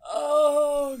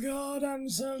I'm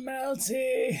so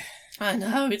melty. I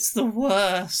know, it's the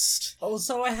worst.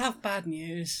 Also, I have bad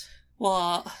news.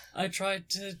 What? I tried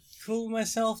to cool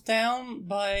myself down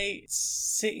by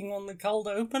sitting on the cold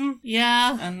open,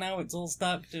 Yeah. and now it's all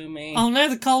stuck to me. Oh no,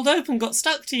 the cold open got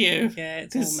stuck to you. Yeah,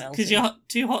 it's all melty. Because you're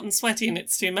too hot and sweaty and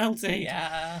it's too melty.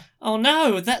 Yeah. Oh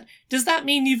no, does that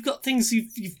mean you've got things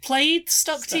you've played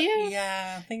stuck to you?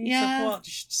 Yeah, things Yeah. I've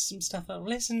watched, some stuff I've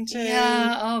listened to.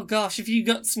 Yeah, oh gosh, have you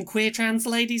got some queer trans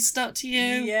ladies stuck to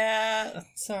you? Yeah.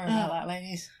 Sorry about that,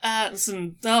 ladies.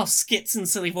 Some skits and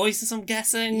silly voices, I'm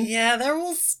guessing. Yeah, they're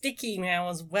all sticky now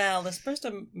as well. They're supposed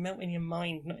to melt in your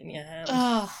mind, not in your hand.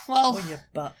 Oh, well, Or your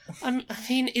butt. I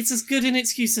mean, it's as good an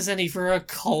excuse as any for a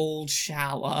cold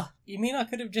shower. You mean I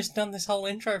could have just done this whole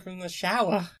intro from the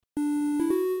shower?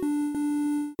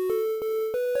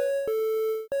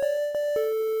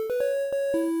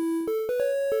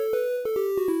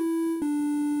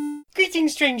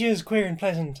 Greetings, strangers, queer and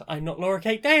pleasant. I'm not Laura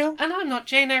Kate Dale. And I'm not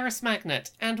Jane Eris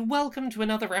Magnet, and welcome to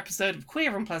another episode of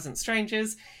Queer and Pleasant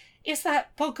Strangers. It's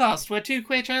that podcast where two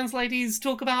queer trans ladies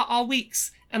talk about our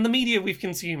weeks and the media we've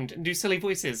consumed and do silly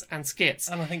voices and skits.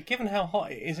 And I think given how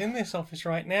hot it is in this office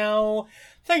right now,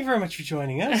 thank you very much for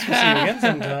joining us. We'll see you again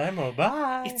sometime, or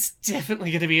bye. It's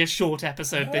definitely going to be a short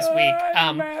episode this week.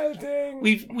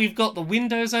 We've got the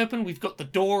windows open, we've got the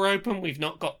door open, we've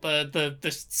not got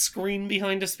the screen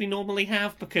behind us we normally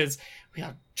have because we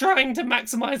are trying to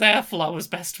maximise airflow as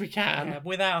best we can. Yeah,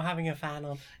 without having a fan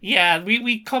on. Yeah,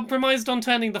 we compromised on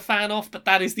turning the fan off, but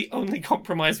that is the only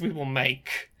compromise we will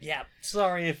make. Yeah,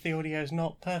 sorry if the audio's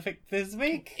not perfect this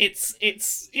week. It's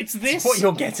this. It's what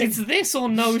you're getting. It's this or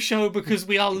no show because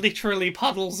we are literally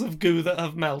puddles of goo that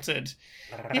have melted.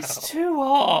 It's too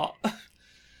hot.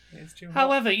 It's too hot.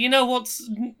 However, you know what's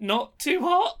not too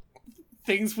hot?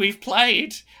 Things we've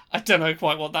played. I don't know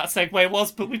quite what that segue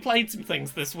was, but we played some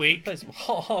things this week. Played some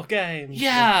hot games.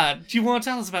 Yeah. Do you want to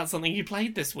tell us about something you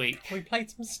played this week? We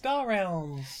played some Star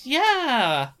Realms.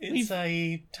 Yeah. It's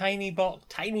a tiny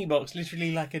box,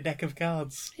 literally like a deck of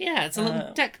cards. Yeah, it's a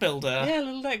little deck builder. Yeah, a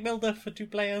little deck builder for 2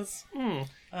 players.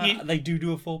 They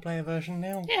do a 4-player version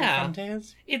now. Yeah.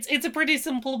 Frontiers. It's a pretty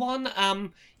simple one.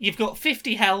 You've got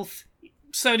 50 health.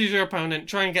 So does your opponent.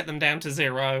 Try and get them down to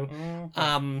 0.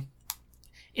 Mm-hmm.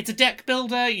 It's a deck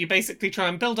builder. You basically try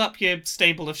and build up your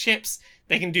stable of ships.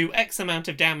 They can do X amount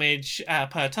of damage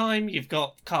per time. You've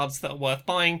got cards that are worth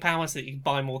buying power, so that you can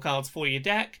buy more cards for your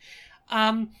deck.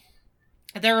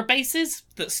 There are bases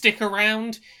that stick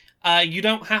around. You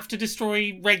don't have to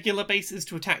destroy regular bases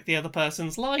to attack the other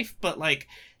person's life, but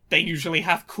they usually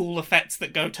have cool effects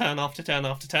that go turn after turn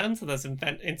after turn, so there's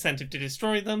incentive to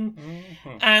destroy them.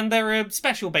 Mm-hmm. And there are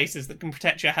special bases that can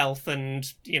protect your health, and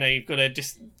you've got to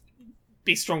just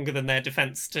be stronger than their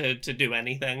defense to do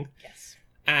anything. Yes.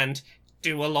 And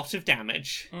do a lot of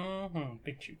damage. Mm-hmm.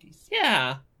 Big shooties.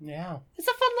 Yeah. Yeah. It's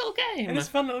a fun little game. It's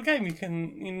a fun little game.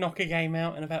 You knock a game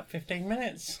out in about 15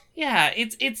 minutes. Yeah,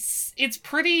 it's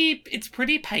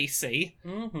pretty pacey.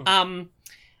 Mm-hmm.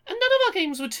 And none of our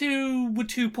games were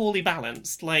too poorly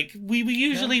balanced. We were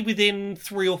usually within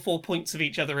 3 or 4 points of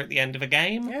each other at the end of a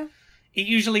game. Yeah. It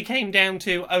usually came down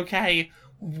to, okay,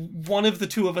 one of the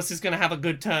two of us is going to have a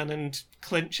good turn and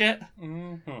clinch it.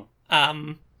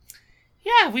 Mm-hmm.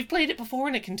 Yeah, we've played it before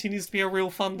and it continues to be a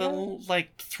real fun little,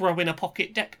 throw in a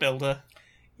pocket deck builder.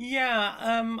 Yeah,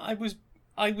 I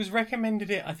was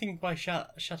recommended it, I think, by Shut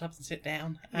Up and Sit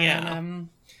Down. And, Yeah.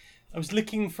 I was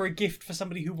looking for a gift for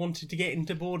somebody who wanted to get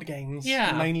into board games.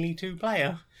 Yeah. Mainly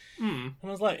 2-player. Hmm. And I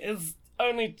was like, it's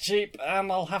only cheap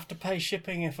and I'll have to pay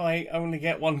shipping if I only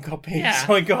get 1 copy. Yeah.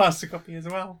 So I got us a copy as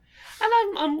well.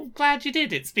 And I'm glad you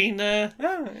did. It's been Yeah,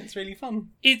 it's really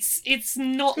fun. it's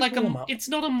not Good like warm-up. it's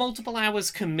not a multiple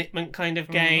hours commitment kind of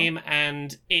game,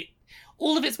 and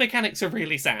all of its mechanics are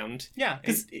really sound. Yeah,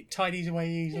 it tidies away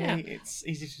easily. Yeah. It's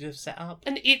easy to just set up.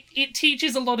 And it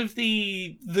teaches a lot of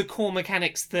the core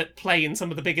mechanics that play in some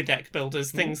of the bigger deck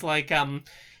builders. Things like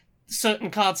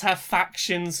certain cards have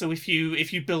factions, so if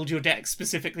you build your deck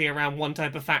specifically around one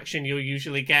type of faction, you'll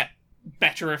usually get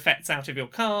better effects out of your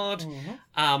card.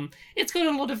 Mm-hmm. It's got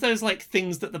a lot of those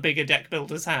things that the bigger deck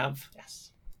builders have.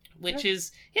 Yes. Which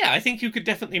is, I think you could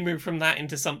definitely move from that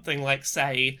into something like,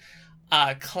 say,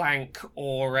 Clank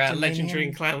or Legendary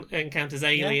Encounters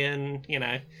Alien.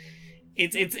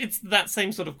 It's that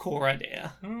same sort of core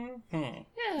idea. Mm-hmm.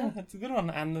 Yeah. That's a good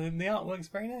one, and the artwork's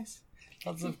very nice.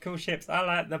 Lots of cool ships. I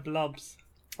like the blobs.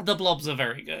 The blobs are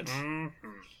very good. Mm-hmm.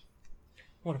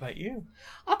 What about you?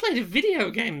 I played a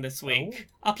video game this week.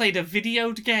 I played a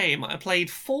videoed game. I played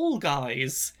Fall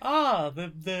Guys. Ah,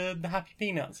 the happy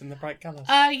peanuts in the bright colours.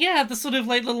 Yeah, the sort of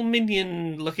little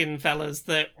minion-looking fellas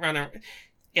that run around.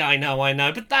 Yeah, I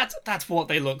know, but that's what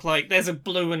they look like. There's a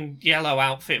blue and yellow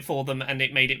outfit for them, and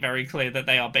it made it very clear that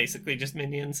they are basically just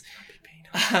minions.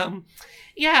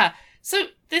 Yeah, so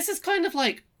this is kind of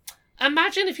like,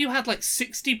 imagine if you had like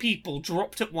 60 people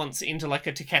dropped at once into like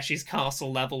a Takeshi's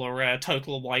Castle level or a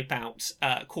Total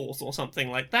Wipeout course or something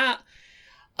like that.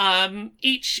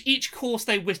 Each course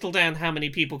they whittle down how many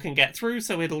people can get through,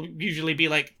 so it'll usually be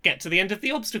like, get to the end of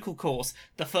the obstacle course.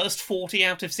 The first 40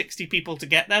 out of 60 people to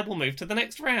get there will move to the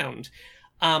next round.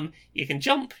 You can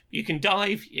jump, you can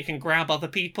dive, you can grab other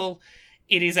people.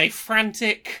 It is a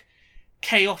frantic,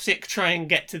 chaotic try and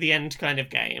get to the end kind of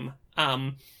game.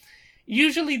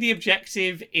 Usually the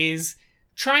objective is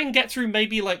try and get through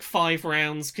maybe like 5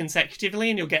 rounds consecutively,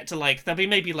 and you'll get to like, there'll be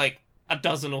maybe like a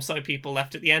dozen or so people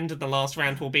left at the end, and the last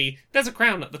round will be, there's a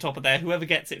crown at the top of there, whoever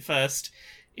gets it first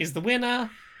is the winner.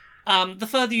 The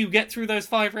further you get through those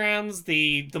 5 rounds,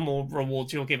 the more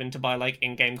rewards you're given to buy like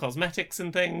in-game cosmetics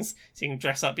and things, so you can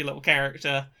dress up your little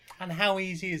character. And how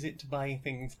easy is it to buy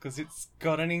things? Because it's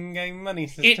got an in-game money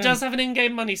system. It does have an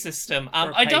in-game money system.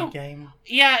 Game.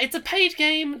 Yeah, it's a paid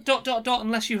game, ...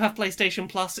 unless you have PlayStation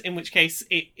Plus, in which case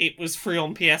it was free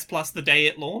on PS Plus the day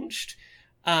it launched.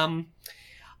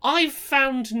 I've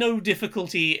found no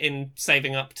difficulty in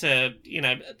saving up to,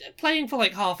 playing for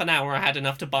like half an hour. I had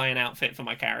enough to buy an outfit for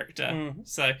my character.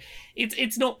 So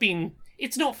it's not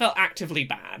felt actively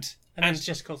bad. And it's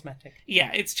just cosmetic.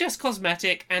 Yeah, it's just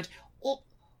cosmetic, and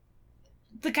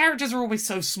the characters are always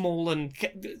so small and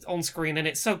on screen, and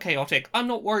it's so chaotic. I'm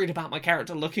not worried about my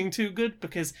character looking too good,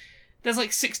 because there's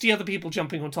like 60 other people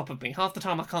jumping on top of me. Half the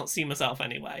time I can't see myself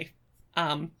anyway.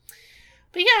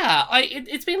 But yeah,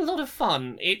 it's been a lot of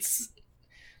fun. It's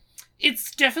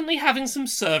definitely having some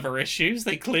server issues.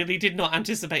 They clearly did not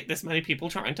anticipate this many people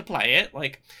trying to play it.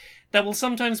 Like, there will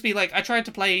sometimes be like, I tried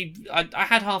to play, I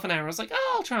had half an hour, I was like,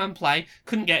 oh, I'll try and play.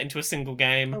 Couldn't get into a single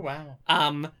game. Oh, wow.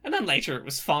 And then later it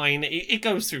was fine. It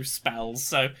goes through spells,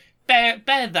 so bear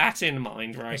that in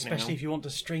mind right now. Especially if you want to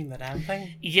stream the damn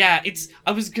thing. Yeah,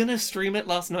 I was gonna stream it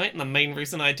last night, and the main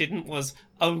reason I didn't was,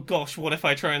 oh gosh, what if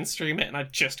I try and stream it and I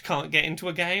just can't get into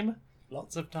a game?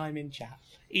 Lots of time in chat.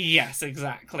 Yes,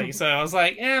 exactly. So I was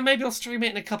like, yeah, maybe I'll stream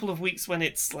it in a couple of weeks when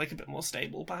it's like a bit more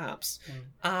stable, perhaps.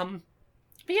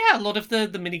 But yeah, a lot of the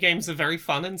minigames are very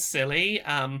fun and silly.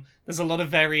 There's a lot of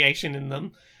variation in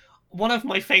them. One of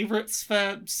my favourites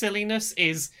for silliness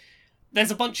is there's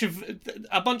a bunch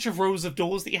of rows of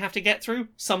doors that you have to get through.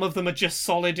 Some of them are just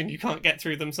solid and you can't get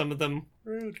through them. Some of them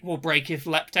will break if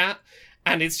leapt at.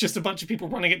 And it's just a bunch of people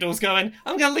running at doors going,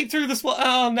 I'm going to leap through this one.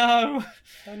 Oh, no.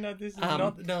 Oh, no, this is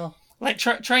not the door. Like,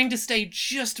 trying to stay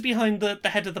just behind the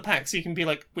head of the pack so you can be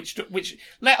like, which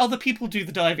let other people do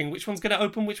the diving. Which one's going to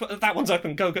open? Which one? That one's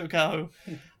open. Go, go, go.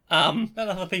 Let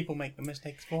other people make the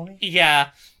mistakes for me. Yeah.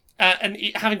 And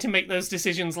having to make those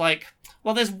decisions like,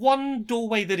 well, there's one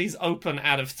doorway that is open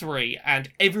out of 3, and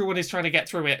everyone is trying to get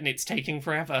through it, and it's taking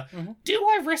forever. Mm-hmm. Do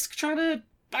I risk trying to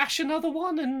bash another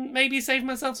one and maybe save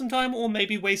myself some time, or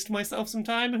maybe waste myself some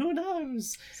time? Who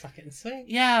knows? Suck it and see.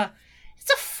 Yeah.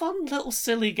 It's a fun little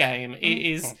silly game.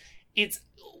 It's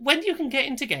when you can get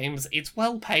into games, it's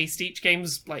well paced. Each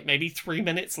game's like maybe 3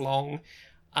 minutes long.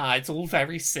 It's all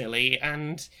very silly,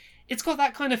 and it's got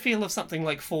that kind of feel of something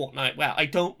like Fortnite, where I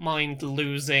don't mind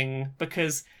losing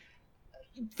because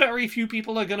very few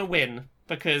people are going to win,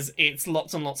 because it's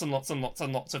lots and lots and lots and lots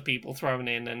and lots of people thrown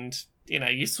in, and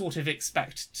you sort of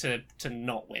expect to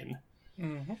not win.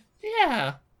 Mm-hmm.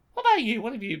 Yeah. What about you?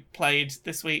 What have you played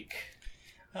this week?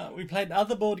 We played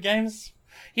other board games.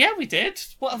 Yeah, we did.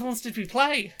 What other ones did we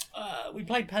play? We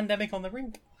played Pandemic on the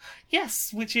Rink.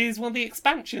 Yes, which is one of the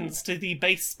expansions to the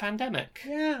base Pandemic.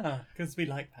 Yeah, because we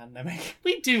like Pandemic.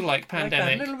 We do like Pandemic.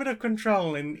 Like a little bit of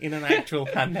control in an actual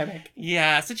pandemic.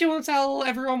 Yeah, so do you want to tell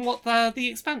everyone what the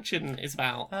expansion is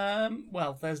about?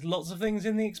 Well, there's lots of things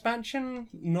in the expansion,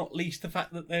 not least the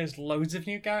fact that there's loads of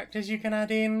new characters you can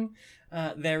add in.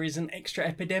 There is an extra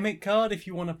epidemic card if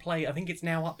you want to play. I think it's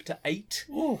now up to 8.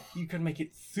 Ooh. You can make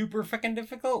it super freaking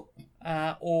difficult.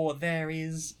 Or there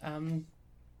is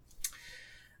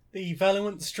the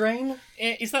Virulent Strain.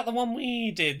 Is that the one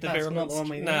we did? That's not the one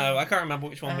we did. No, I can't remember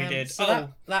which one we did. So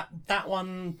that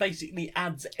one basically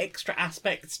adds extra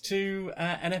aspects to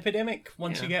an epidemic.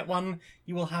 Once you get one,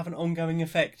 you will have an ongoing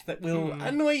effect that will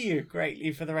annoy you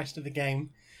greatly for the rest of the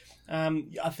game.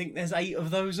 I think there's 8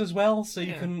 of those as well, so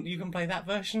you can play that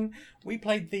version. We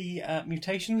played the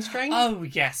Mutation Strain. Oh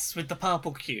yes, with the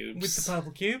purple cubes.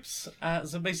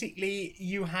 So basically,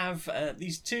 you have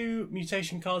these 2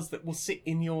 mutation cards that will sit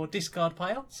in your discard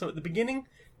pile. So at the beginning,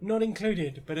 not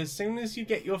included, but as soon as you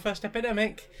get your first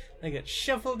epidemic, they get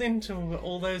shuffled into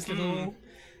all those little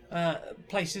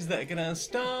places that are going to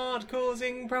start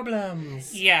causing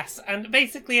problems. Yes, and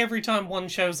basically every time one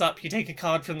shows up, you take a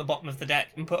card from the bottom of the deck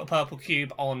and put a purple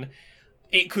cube on.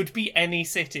 It could be any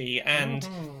city, and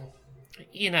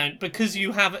you know, because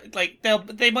you have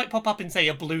they might pop up in, say,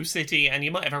 a blue city, and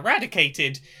you might have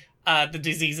eradicated the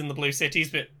disease in the blue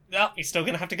cities, but you're still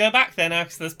going to have to go back there now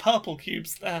because there's purple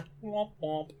cubes there. Womp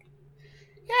womp.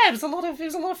 Yeah, it was a lot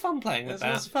of fun playing with It's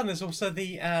that. lots of fun. There's also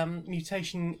the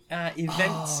mutation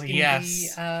events in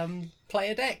the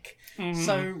player deck. Mm-hmm.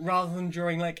 So rather than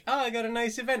drawing I got a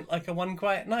nice event, like a one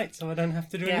quiet night, so I don't have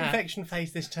to do an infection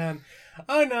phase this turn.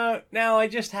 Oh no! Now I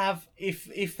just have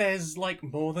if there's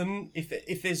more than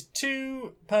if there's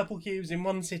 2 purple cubes in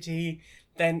one city,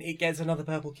 then it gets another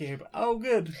purple cube. Oh,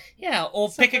 good. Yeah, or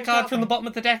pick a card from the bottom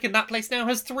of the deck, and that place now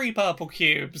has 3 purple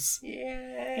cubes.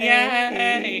 Yay!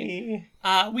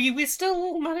 We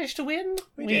still managed to win.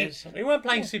 We did. We weren't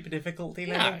playing super difficulty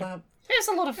level, but it was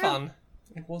a lot of fun.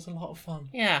 It was a lot of fun.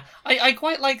 Yeah, I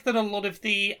quite like that a lot of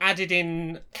the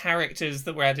added-in characters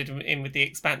that were added in with the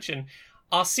expansion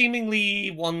are seemingly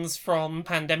ones from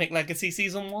Pandemic Legacy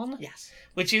Season 1. Yes.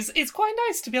 Which is quite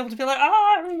nice to be able to be like,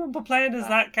 I remember playing as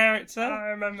that character. I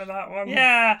remember that one.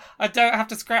 Yeah, I don't have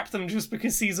to scrap them just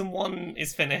because Season 1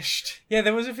 is finished. Yeah,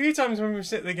 there was a few times when we were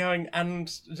sitting there going, and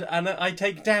I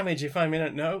take damage if I'm in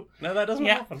it. No, that doesn't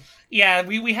happen. Yeah,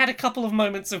 we had a couple of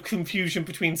moments of confusion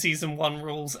between Season 1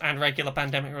 rules and regular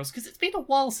Pandemic rules, because it's been a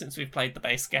while since we've played the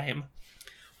base game.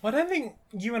 Well, I don't think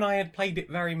you and I had played it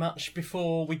very much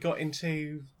before we got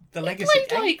into the Legacy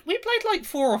game. We played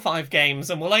 4 or 5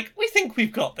 games, and we're like, we think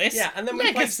we've got this. Yeah, and then we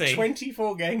Legacy. played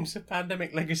 24 games of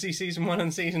Pandemic Legacy Season 1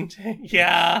 and Season 2.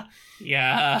 Yeah.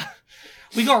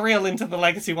 We got real into the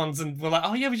Legacy ones, and we're like,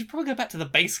 oh yeah, we should probably go back to the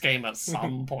base game at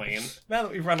some point. Now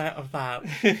that we've run out of that,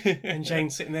 and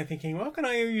Jane's sitting there thinking, what can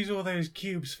I use all those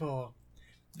cubes for?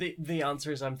 The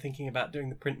answer is I'm thinking about doing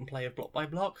the print and play of Block by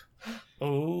Block.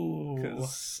 Oh.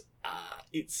 Because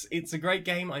it's a great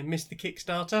game. I missed the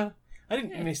Kickstarter. I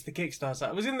didn't miss the Kickstarter.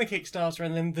 I was in the Kickstarter,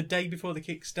 and then the day before the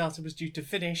Kickstarter was due to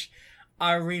finish,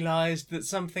 I realised that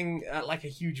something like a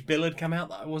huge bill had come out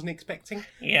that I wasn't expecting.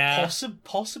 Yeah.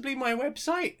 Possibly my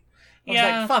website. I was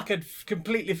like, fuck, I'd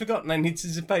completely forgotten I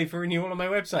needed to pay for renewal on my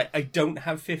website. I don't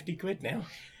have 50 quid now.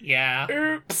 Yeah.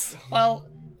 Oops. Well,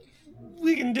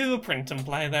 we can do a print and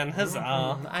play then,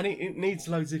 huzzah. And it needs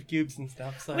loads of cubes and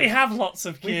stuff. So We have lots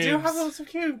of cubes. we do have lots of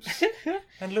cubes.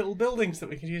 And little buildings that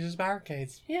we could use as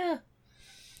barricades. Yeah.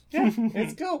 Yeah,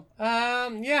 it's cool.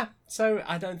 Yeah. So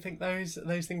I don't think those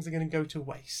things are going to go to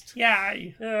waste.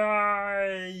 Yay.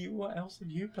 What else have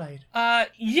you played?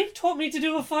 You've taught me to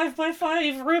do a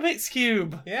 5x5 Rubik's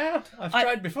Cube. Yeah, I've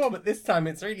tried before, but this time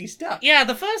it's really stuck. Yeah,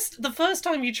 the first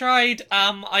time you tried,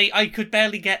 I could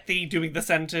barely get the doing the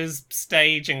centers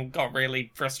stage and got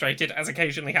really frustrated, as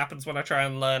occasionally happens when I try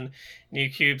and learn new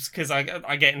cubes, because I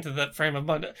get into that frame of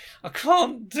mind. I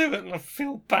can't do it and I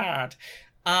feel bad.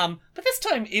 But this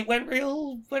time it went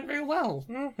real well.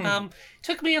 Mm-hmm.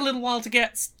 Took me a little while to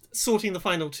get sorting the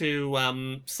final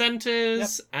 2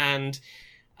 centers, and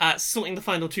sorting the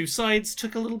final 2 sides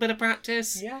took a little bit of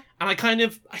practice. Yeah. And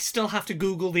I still have to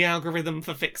Google the algorithm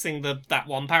for fixing that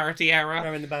one parity error.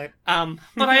 They're in the boat.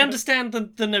 But I understand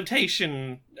the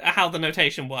notation, how the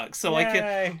notation works. So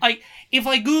Yay. if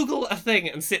I Google a thing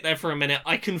and sit there for a minute,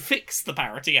 I can fix the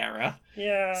parity error.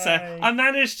 Yeah. So I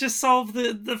managed to solve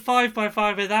the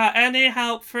 5x5 without any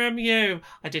help from you.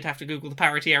 I did have to Google the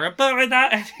parity error, but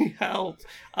without any help.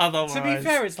 Otherwise, To be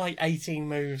fair, it's 18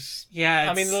 moves.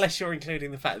 yeah. I mean, unless you're including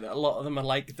the fact that a lot of them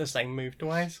are the same move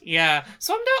twice. yeah.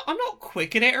 So I'm not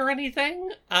quick at it or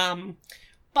anything. But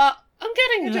I'm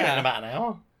getting You're doing it there. in about an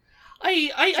hour. I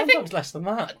Sometimes think less than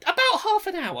that. about half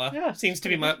an hour. Yeah, seems to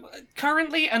be my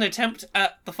currently an attempt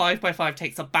at the 5x5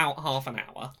 takes about half an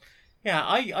hour. Yeah,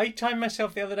 I timed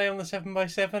myself the other day on the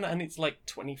 7x7 and it's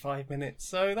 25 minutes,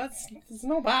 so that's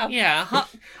not bad. Yeah,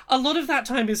 a lot of that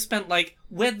time is spent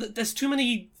there's too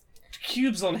many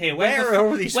cubes on here. Where are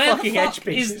all these where fucking the fuck edge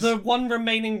pieces? is the one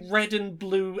remaining red and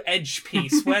blue edge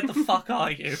piece? Where the fuck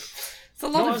are you? It's a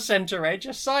lot Not of a centre edge,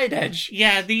 a side edge.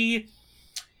 yeah. The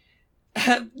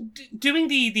doing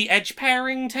the edge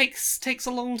pairing takes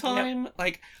a long time.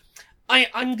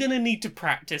 I'm gonna need to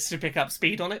practice to pick up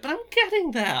speed on it, but I'm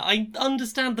getting there. I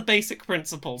understand the basic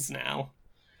principles now.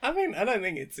 I mean, I don't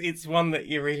think it's one that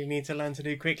you really need to learn to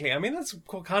do quickly. I mean, that's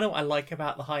kind of what I like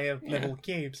about the higher level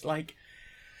cubes.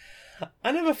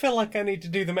 I never feel like I need to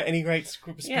do them at any great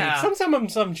speed. Yeah.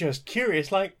 Sometimes I'm just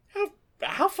curious,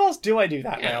 how fast do I do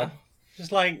that now?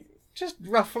 Just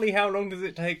roughly how long does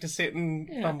it take to sit and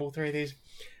fumble through these?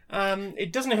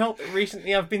 It doesn't help that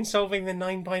recently I've been solving the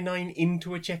 9x9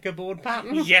 into a checkerboard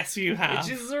pattern. Yes, you have.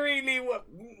 Which is really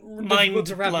difficult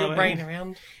to wrap your brain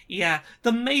around. Yeah,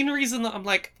 the main reason that I'm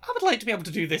like, I would like to be able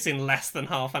to do this in less than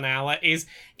half an hour is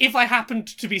if I happened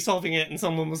to be solving it and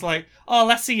someone was like, oh,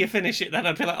 let's see you finish it, then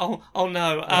I'd be like, oh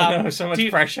no. No, so much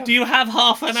pressure. Do you have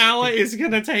half an hour? It's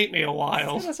going to take me a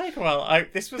while. It's going to take a while.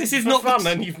 This is not fun,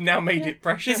 and you've now made it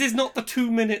pressure. This is not the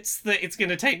 2 minutes that it's going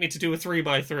to take me to do a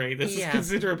 3x3. This is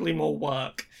considerably more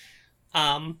work.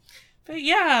 But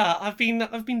yeah, I've been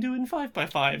doing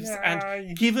 5x5s,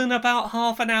 and given about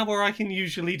half an hour, I can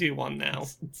usually do one now.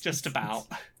 Just about.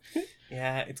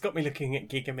 Yeah, it's got me looking at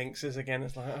Gigaminxes again.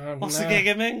 It's like, oh, what's a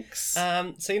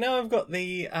Gigaminx? So you know I've got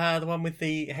the one with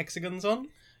the hexagons on.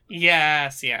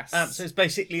 Yes. So it's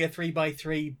basically a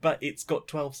 3x3, but it's got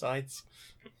 12 sides.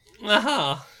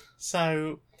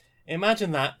 So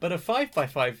imagine that, but a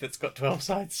 5x5 that's got 12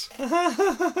 sides.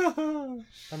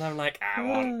 And I'm like, I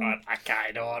want one. I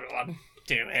kind of want one.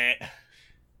 Do it.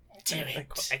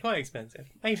 They're quite expensive.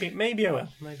 Maybe I will.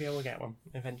 Maybe I will get one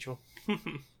eventually.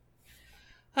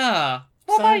 What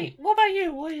about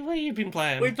you? What have you been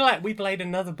playing? We played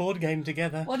another board game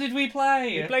together. What did we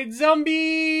play? We played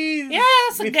Zombies!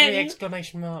 Yes, with 3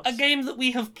 exclamation marks. A game that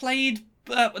we have played,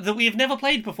 that we have never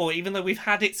played before, even though we've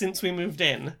had it since we moved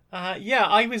in. Yeah,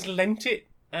 I was lent it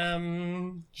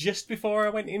just before I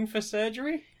went in for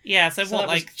surgery. Yeah, so what,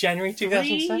 like January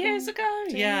 2007? 3 years ago?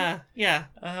 Yeah.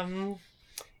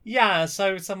 Yeah,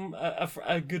 so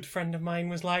a good friend of mine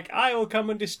was like, I will come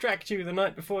and distract you the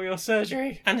night before your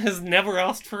surgery. And has never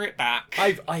asked for it back.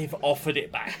 I've offered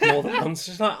it back more than once.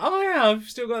 It's like, oh yeah, I've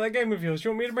still got that game of yours. Do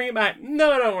you want me to bring it back?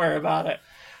 No, don't worry about it.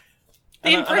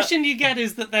 The impression you get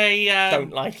is that they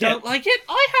don't like it.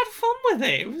 I had fun with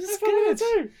it. It was good.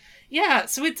 Too. Yeah,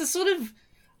 so it's a sort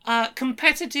of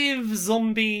competitive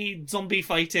zombie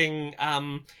fighting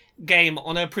game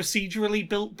on a procedurally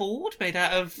built board made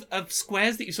out of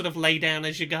squares that you sort of lay down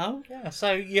as you go. Yeah,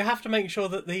 so you have to make sure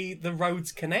that the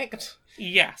roads connect.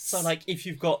 Yes. So, like, if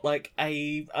you've got, like,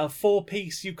 a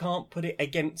 4-piece, you can't put it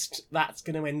against... That's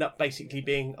going to end up basically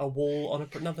being a wall on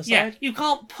another side. Yeah, you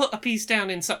can't put a piece down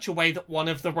in such a way that one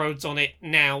of the roads on it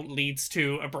now leads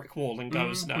to a brick wall and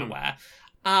goes nowhere.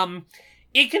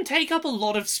 It can take up a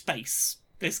lot of space,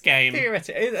 this game.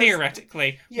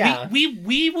 Theoretically. Yeah.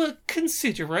 We were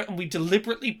considerate and we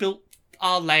deliberately built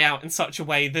our layout in such a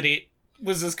way that it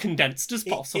was as condensed as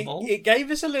possible. It gave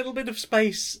us a little bit of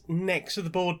space next to the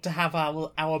board to have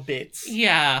our bits.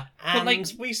 Yeah.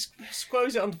 And we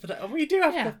squoze it onto the... We do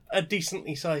have a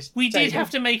decently sized We table. did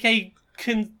have to make a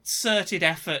concerted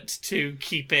effort to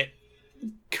keep it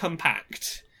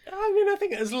compact. I mean, I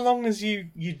think as long as you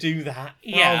do that,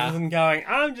 rather than going,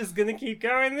 I'm just going to keep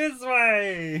going this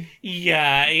way.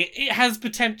 Yeah, it has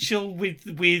potential with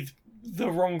the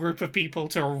wrong group of people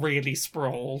to really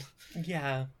sprawl.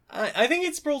 Yeah. I think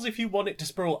it sprawls if you want it to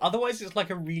sprawl. Otherwise, it's like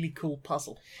a really cool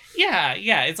puzzle. Yeah.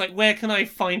 It's like, where can I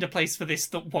find a place for this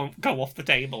that won't go off the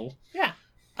table? Yeah.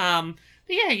 But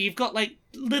yeah, you've got like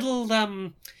little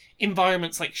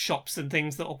environments like shops and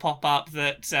things that will pop up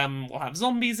that will have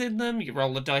zombies in them. You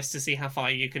roll the dice to see how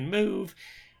far you can move.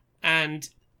 And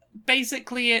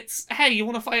basically it's, hey, you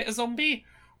want to fight a zombie?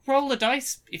 Roll the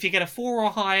dice. If you get a 4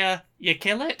 or higher, you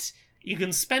kill it. You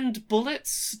can spend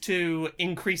bullets to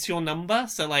increase your number.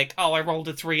 So like, oh, I rolled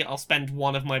a 3, I'll spend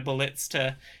 1 of my bullets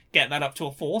to get that up to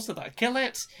a 4 so that I kill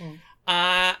it.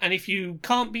 And if you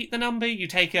can't beat the number, you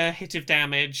take a hit of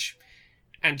damage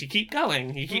and you keep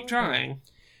going. You keep trying.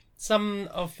 Some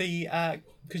of the...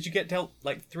 because you get dealt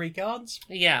like 3 cards.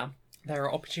 Yeah. There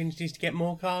are opportunities to get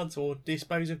more cards or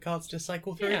dispose of cards to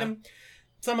cycle through them.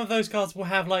 Some of those cards will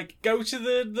have like, go to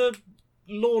the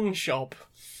lawn shop.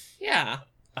 Yeah.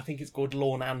 I think it's called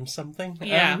Lawn and something.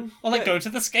 Yeah. Or like go to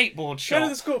the skateboard shop. Go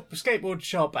to the skateboard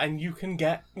shop and you can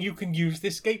use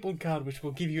this skateboard card which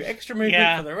will give you extra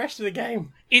movement for the rest of the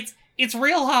game. It's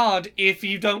real hard if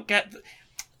you don't get...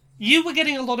 You were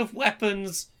getting a lot of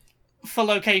weapons for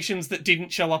locations that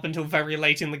didn't show up until very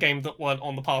late in the game that weren't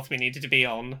on the path we needed to be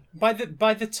on. By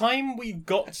the time we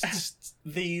got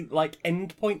the like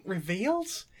endpoint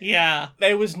revealed,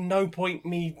 there was no point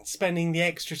me spending the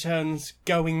extra turns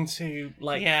going to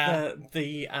like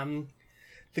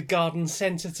the garden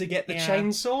centre to get the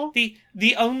chainsaw.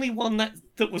 The only one that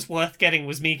was worth getting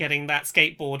was me getting that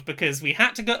skateboard because we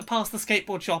had to go past the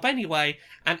skateboard shop anyway,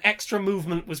 and extra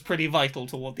movement was pretty vital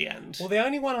toward the end. Well, the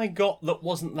only one I got that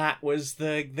wasn't that was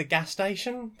the gas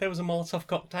station. There was a Molotov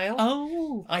cocktail.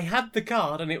 Oh, I had the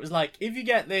card, and it was like, if you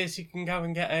get this, you can go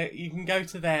and you can go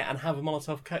to there and have a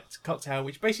Molotov cocktail,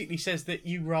 which basically says that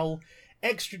you roll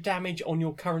extra damage on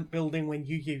your current building when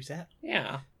you use it.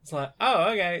 Yeah. It's like,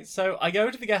 oh, okay, so I go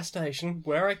to the gas station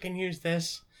where I can use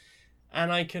this,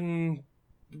 and I can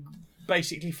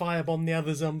basically firebomb the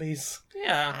other zombies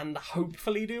Yeah. and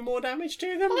hopefully do more damage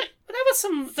to them. Well, there was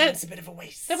some... It's a bit of a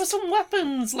waste. There were some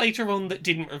weapons later on that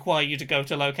didn't require you to go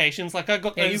to locations. Like, I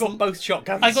got Yeah, those... you got both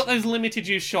shotguns. I got those limited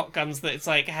use shotguns that it's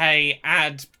like, hey,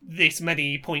 add this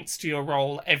many points to your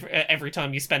roll every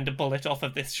time you spend a bullet off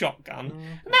of this shotgun.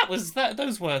 And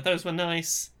those were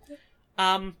nice.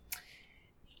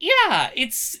 Yeah,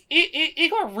 it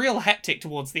got real hectic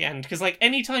towards the end because like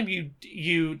anytime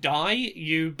you die,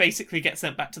 you basically get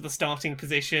sent back to the starting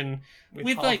position with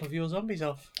half like of your zombies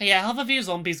off. yeah, half of your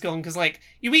zombies gone because like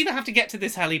you either have to get to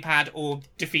this helipad or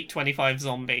defeat 25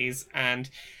 zombies, and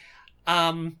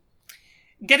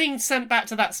getting sent back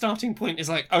to that starting point is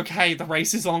like, okay, the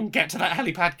race is on, get to that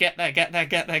helipad, get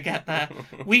there.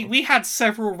 We had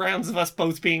several rounds of us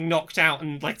both being knocked out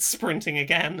and like sprinting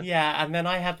again. Yeah, and then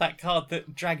I had that card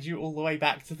that dragged you all the way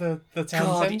back to the town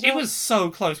God, centre. it was so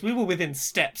close. We were within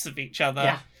steps of each other.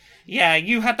 Yeah. Yeah,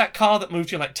 you had that car that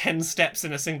moved you like 10 steps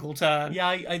in a single turn.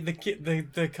 Yeah,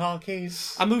 the car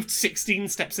keys. I moved 16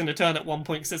 steps in a turn at one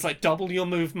point because it's like double your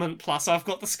movement, plus I've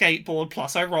got the skateboard,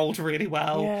 plus I rolled really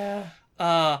well.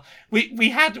 Yeah.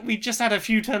 We just had a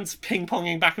few turns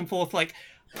ping-ponging back and forth, like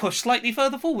push slightly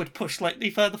further forward,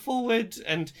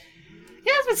 and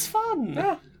yeah, it was fun.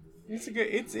 Yeah. It's an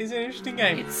interesting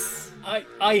game.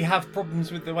 I have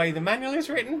problems with the way the manual is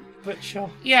written, but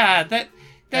sure. Yeah,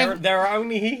 There are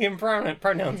only he, him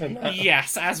pronouns in that.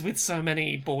 Yes, as with so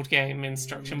many board game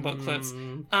instruction booklets.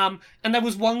 And there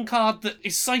was one card that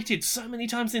is cited so many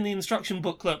times in the instruction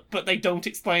booklet, but they don't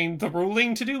explain the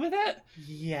ruling to do with it,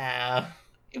 Yeah.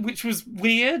 which was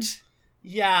weird.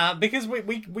 Yeah, because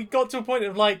we got to a point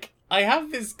of like, I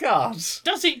have this card.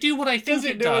 Does it do what I think Does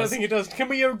it it do what I does? think it does? Can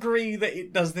we agree that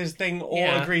it does this thing, or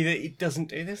Yeah. agree that it doesn't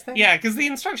do this thing? Yeah, because the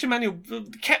instruction manual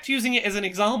kept using it as an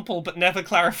example, but never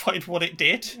clarified what it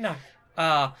did. No.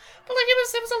 But like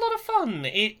it was a lot of fun.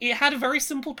 It had a very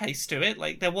simple pace to it.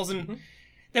 Like there was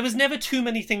never too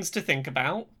many things to think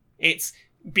about. It's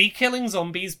be killing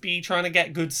zombies, be trying to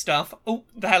get good stuff. Oh,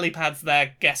 the helipad's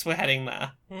there. Guess we're heading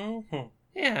there. Mm-hmm.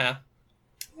 Yeah.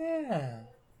 Yeah.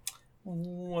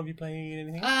 Ooh, have you played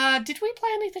anything? Did we play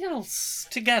anything else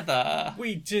together?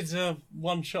 We did a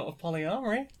one shot of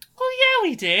Polyamory. Oh yeah,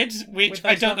 we did. Which With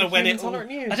I those don't know lovely when humans it'll. on our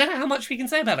news. I don't know how much we can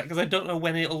say about it because I don't know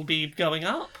when it'll be going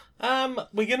up.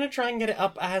 We're gonna try and get it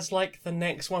up as like the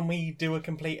next one we do a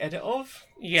complete edit of.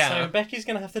 Yeah. So Becky's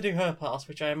gonna have to do her pass,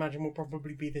 which I imagine will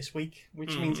probably be this week,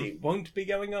 which means it won't be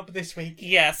going up this week.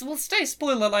 Yes, we'll stay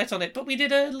spoiler light on it, but we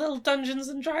did a little Dungeons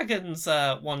and Dragons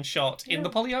one shot in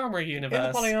the Polyamory universe.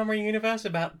 In the Polyamory universe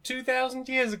about 2,000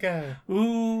 years ago.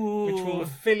 Ooh. Which will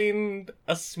fill in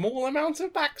a small amount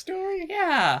of backstory.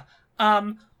 Yeah.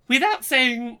 Without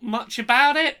saying much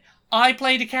about it, I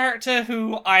played a character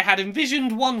who I had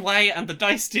envisioned one way and the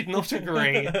dice did not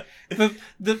agree.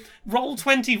 the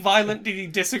Roll20 violently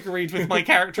disagreed with my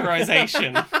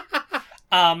characterization.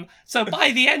 So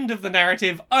by the end of the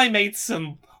narrative, I made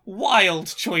some wild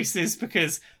choices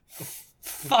because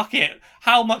fuck it.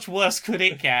 How much worse could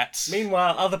it get?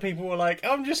 Meanwhile, other people were like,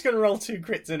 I'm just going to roll 2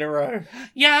 crits in a row.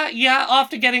 Yeah,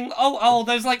 after getting,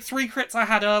 those like 3 crits I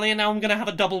had earlier, now I'm going to have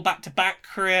a double back-to-back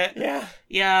crit. Yeah.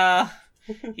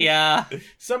 Yeah.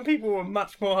 Some people were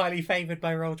much more highly favoured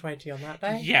by Roll20 on that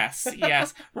day. Yes.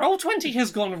 Roll20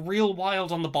 has gone real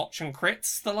wild on the botch and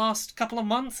crits the last couple of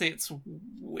months. It's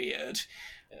weird.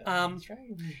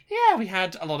 Strange. Yeah, we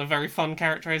had a lot of very fun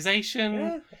characterization.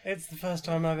 Yeah, it's the first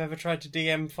time I've ever tried to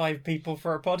DM 5 people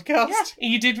for a podcast. Yeah,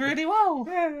 you did really well.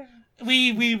 Yeah.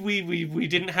 We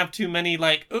didn't have too many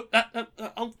like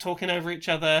talking over each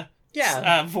other.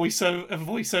 Yeah.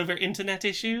 Voiceover internet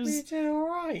issues. We did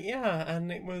alright, yeah.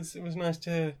 And it was nice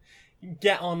to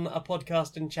get on a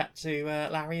podcast and chat to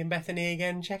Larry and Bethany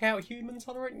again. Check out Humans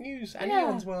Tolerant News and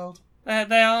Ewan's World.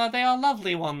 They are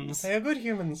lovely ones. They are good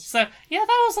humans. So, yeah,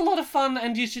 that was a lot of fun,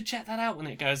 and you should check that out when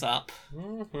it goes up.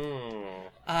 Mm-hmm.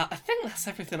 I think that's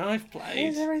everything I've played.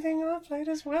 It's everything I've played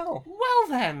as well. Well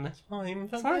then, Time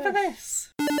for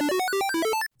this.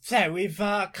 So we've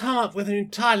come up with an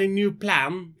entirely new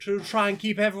plan to try and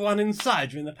keep everyone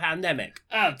inside during the pandemic.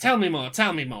 Oh, tell me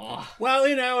more. Well,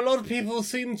 you know, a lot of people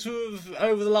seem to have,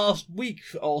 over the last week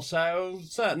or so,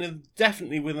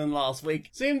 definitely within last week,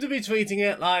 seem to be tweeting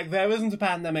it like there isn't a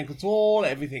pandemic at all,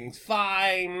 everything's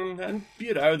fine, and,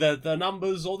 you know, the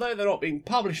numbers, although they're not being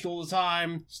published all the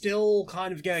time, still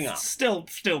kind of going up. Still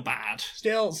bad.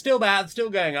 Still bad, still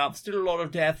going up, still a lot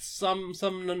of deaths, some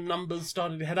numbers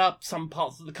starting to head up, some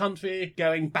parts of the country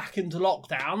going back into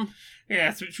lockdown.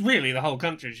 Yes, which really the whole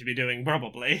country should be doing,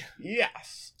 probably.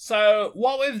 Yes. So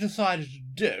what we've decided to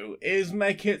do is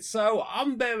make it so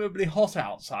unbearably hot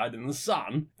outside in the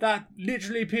sun that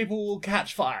literally people will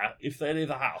catch fire if they leave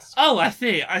the house. Oh, I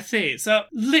see. So,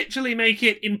 literally make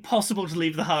it impossible to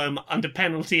leave the home under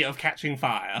penalty of catching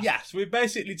fire. Yes, we've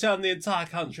basically turned the entire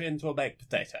country into a baked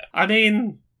potato. I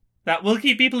mean, that will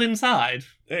keep people inside.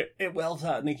 It will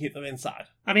certainly keep them inside.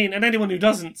 I mean, and anyone who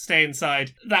doesn't stay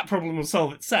inside, that problem will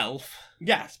solve itself.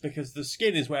 Yes, because the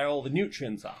skin is where all the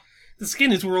nutrients are. The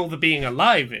skin is where all the being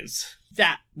alive is.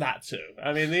 That too.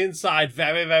 I mean, the inside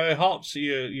very, very hot. So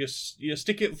you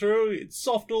stick it through. It's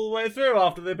soft all the way through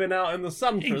after they've been out in the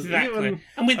sun for even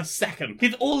a second.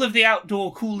 With all of the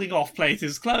outdoor cooling off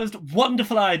places closed,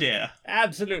 wonderful idea.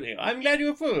 Absolutely. I'm glad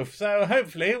you approve. So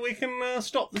hopefully we can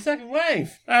stop the second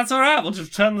wave. That's all right. We'll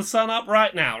just turn the sun up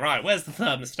right now. Right, where's the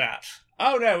thermostat?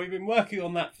 Oh no, we've been working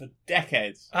on that for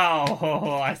decades.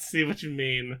 Oh, I see what you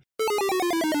mean.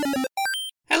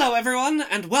 Hello everyone,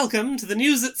 and welcome to the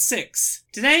News at 6.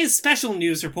 Today's special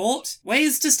news report,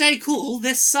 ways to stay cool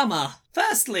this summer.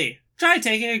 Firstly, try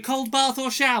taking a cold bath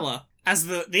or shower. As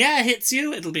the air hits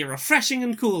you, it'll be refreshing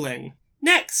and cooling.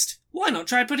 Next, why not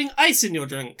try putting ice in your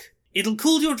drink? It'll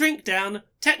cool your drink down,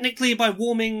 technically by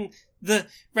warming the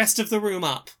rest of the room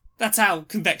up. That's how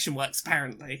convection works,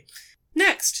 apparently.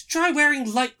 Next, try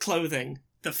wearing light clothing.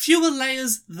 The fewer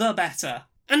layers, the better.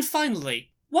 And finally,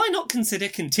 why not consider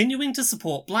continuing to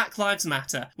support Black Lives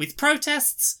Matter with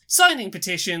protests, signing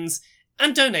petitions,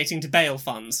 and donating to bail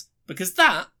funds? Because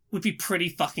that would be pretty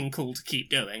fucking cool to keep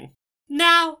doing.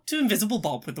 Now, to Invisible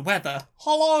Bob with the weather.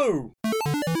 Hello!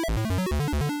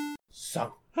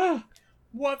 So,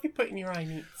 what have you put in your eye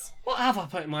meats? What have I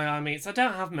put in my eye meats? I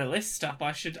don't have my list up.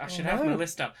 I should have my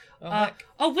list up.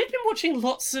 We've been watching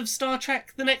lots of Star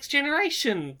Trek The Next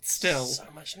Generation still. So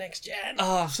much Next Gen.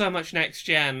 Oh, so much Next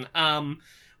Gen.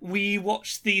 We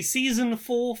watched the season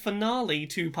 4 finale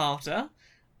two-parter.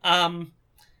 There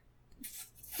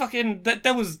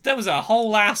was a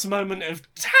whole ass moment of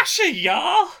Tasha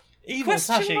Yar. Evil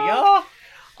Tasha Yar.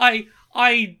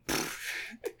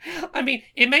 I mean,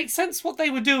 it makes sense what they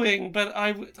were doing, but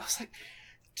I was like,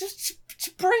 just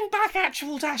to bring back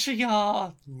actual Tasha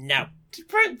Yar. No.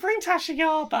 Bring Tasha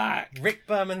Yar back. Rick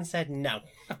Berman said no.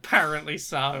 Apparently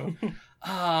so.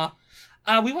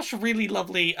 We watched a really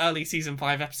lovely early season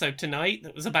 5 episode tonight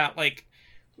that was about, like,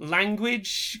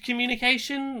 language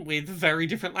communication with very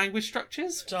different language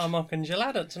structures. Darmok and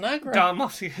Jalad at Tanagra.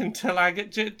 Darmok and Talag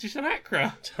at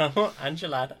Tanagra. Darmok and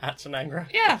Jalad at Tanagra.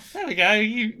 Yeah, there we go.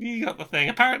 You got the thing.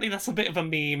 Apparently that's a bit of a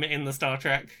meme in the Star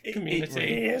Trek community. It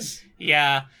really is.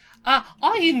 Yeah.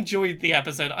 I enjoyed the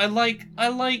episode. I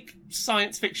like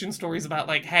science fiction stories about,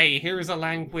 like, hey, here is a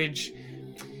language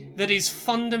that is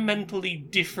fundamentally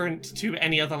different to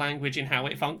any other language in how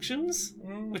it functions,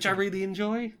 which I really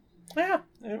enjoy. Yeah,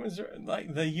 it was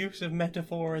like the use of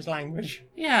metaphor as language.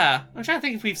 Yeah, I'm trying to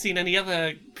think if we've seen any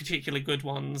other particularly good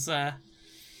ones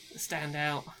stand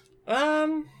out. I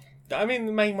mean,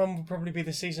 the main one would probably be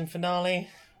the season finale.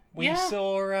 We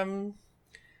saw,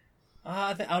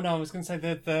 I was going to say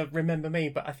the Remember Me,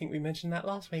 but I think we mentioned that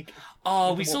last week.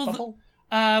 Oh, we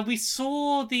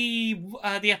saw the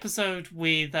episode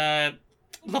with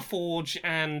LaForge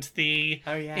and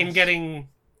him getting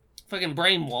fucking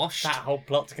brainwashed. That whole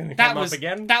plot's going to come up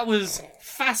again. That was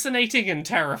fascinating and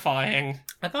terrifying.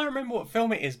 I can't remember what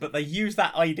film it is, but they use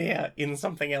that idea in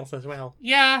something else as well.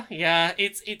 Yeah,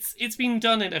 it's been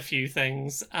done in a few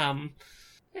things.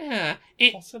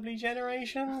 Possibly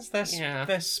Generations.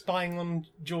 They're spying on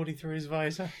Geordie through his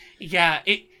visor. Yeah,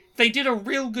 they did a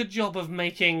real good job of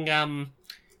making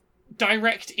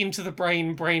direct into the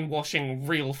brainwashing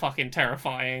real fucking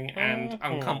terrifying and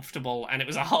uncomfortable, and it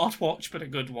was a hard watch but a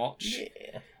good watch.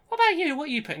 Yeah. What about you? What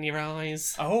you put in your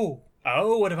eyes? Oh,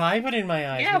 what have I put in my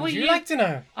eyes? Yeah, would you like to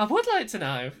know? I would like to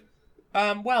know.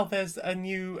 Well, there's a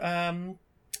new I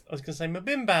was going to say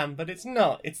Mabim Bam, but it's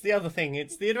not. It's the other thing.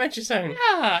 It's the Adventure Zone.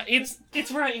 Yeah,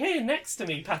 it's right here next to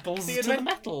me, Petals, to the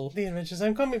metal. The Adventure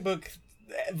Zone comic book.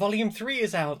 Volume 3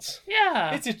 is out.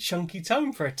 Yeah. It's a chunky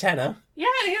tome for a tenner. Yeah,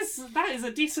 it is. That is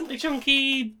a decently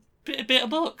chunky bit of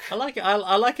book. I like it.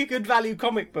 I like a good value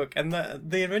comic book, and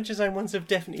the Adventure Zone ones have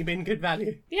definitely been good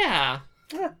value. Yeah.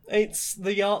 Yeah. It's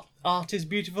the art is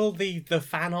beautiful. The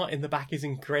fan art in the back is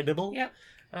incredible. Yeah.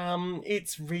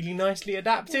 It's really nicely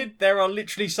adapted. There are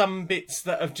literally some bits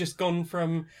that have just gone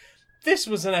from this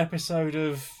was an episode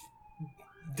of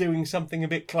doing something a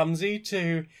bit clumsy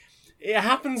to It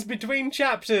happens between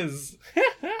chapters,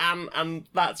 and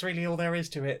that's really all there is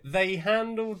to it. They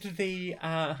handled the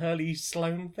Hurley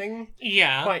Sloan thing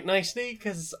Yeah. quite nicely,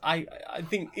 because I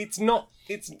think it's not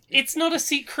not a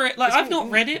secret. Like, I've not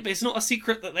read it, but it's not a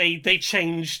secret that they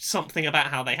changed something about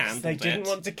how they handled they it. didn't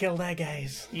want to kill their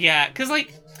gays. Yeah, because,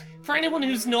 like, for anyone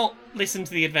who's not listened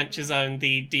to the Adventure Zone,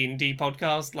 the D&D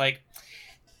podcast, like,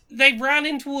 they ran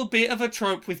into a bit of a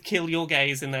trope with kill your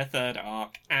gays in their third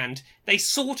arc, and they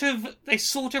sort of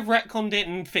retconned it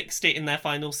and fixed it in their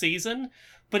final season,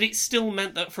 but it still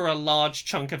meant that for a large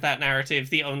chunk of that narrative,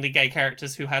 the only gay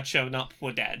characters who had shown up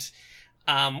were dead.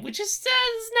 Which is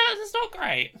it's not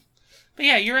great. But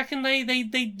yeah, you reckon they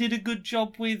did a good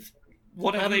job with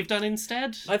whatever they've done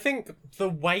instead? I think the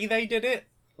way they did it,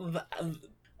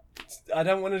 I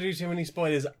don't want to do too many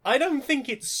spoilers. I don't think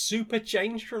it's super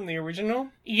changed from the original,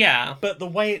 Yeah. but the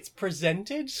way it's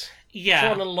presented, Yeah.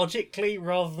 chronologically,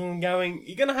 rather than going,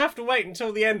 you're going to have to wait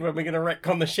until the end when we're going to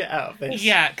retcon the shit out of this.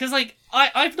 Yeah, because, like,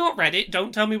 I've not read it,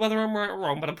 don't tell me whether I'm right or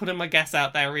wrong, but I'm putting my guess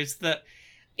out there, is that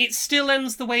it still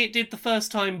ends the way it did the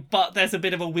first time, but there's a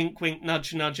bit of a wink-wink,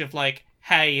 nudge-nudge of, like,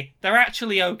 hey, they're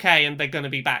actually okay and they're going to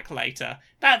be back later.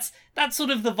 That's sort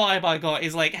of the vibe I got,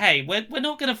 is like, hey, we're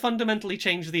not going to fundamentally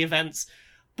change the events,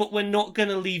 but we're not going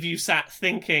to leave you sat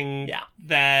thinking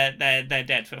they're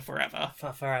dead for forever.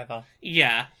 For forever.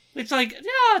 Yeah. It's like,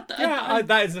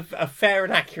 that is a fair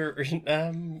and accurate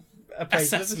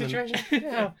appraisal of the situation.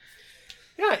 Yeah.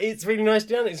 Yeah, it's really nice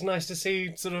done. It's nice to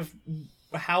see sort of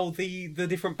how the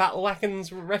different battle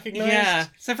wagons were recognised. Yeah.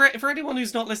 So for anyone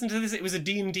who's not listened to this, it was a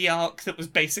D&D arc that was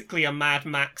basically a Mad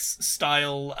Max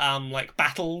style like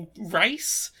battle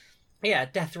race. Yeah,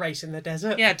 death race in the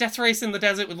desert. Yeah, death race in the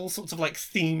desert with all sorts of like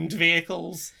themed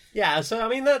vehicles. Yeah, so I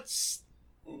mean that's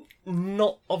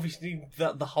not obviously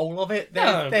the whole of it.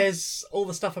 There's all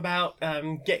the stuff about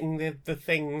getting the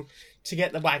thing to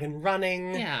get the wagon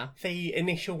running. Yeah. The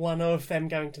initial one of them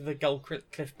going to the Gold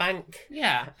Cliff Bank.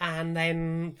 Yeah. And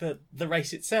then the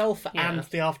race itself and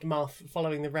the aftermath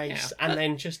following the race. And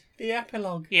then just the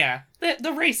epilogue. Yeah.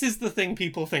 The race is the thing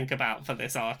people think about for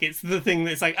this arc. It's the thing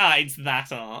that's like, it's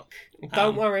that arc.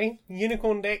 Don't worry,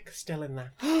 Unicorn Dick still in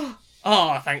there.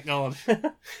 Oh, thank God.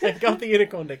 Thank God the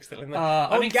Unicorn Dick's still in there.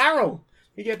 Garrel.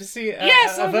 You get to see a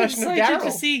version of Garrel. Excited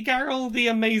to see Garrel, the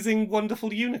amazing,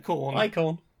 wonderful unicorn.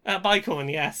 Bicorn.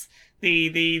 Bicorn, yes.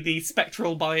 The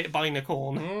spectral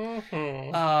binicorn.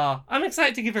 Mm-hmm. I'm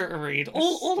excited to give it a read.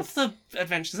 All of the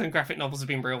Adventures and graphic novels have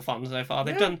been real fun so far.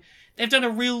 They've done a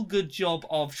real good job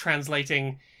of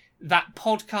translating that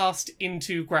podcast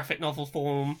into graphic novel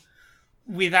form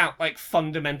without like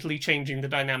fundamentally changing the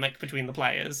dynamic between the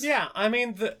players. Yeah, I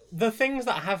mean the things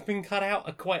that have been cut out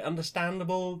are quite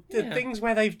understandable. The things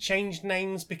where they've changed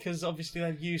names because obviously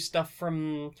they've used stuff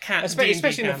from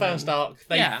especially in the first arc.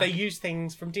 They use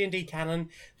things from D&D canon.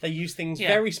 They use things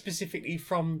very specifically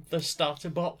from the starter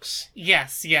box.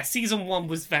 Yes. Season 1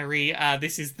 was very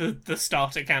this is the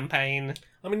starter campaign.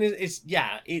 I mean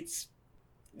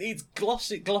it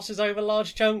glosses over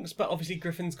large chunks, but obviously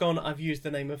Griffin's gone, I've used the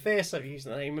name of this, I've used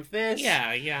the name of this.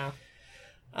 Yeah.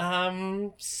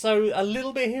 So a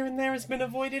little bit here and there has been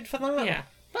avoided for that. Yeah.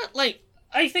 But, like,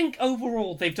 I think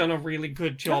overall they've done a really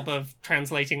good job of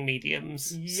translating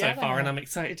mediums so far, and I'm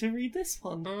excited to read this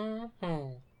one.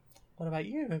 Mm-hmm. What about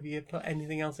you? Have you put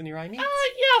anything else in your eye meets?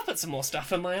 Yeah, I've put some more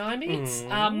stuff in my eye meets.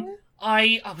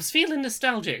 I was feeling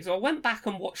nostalgic, so I went back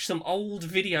and watched some old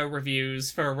video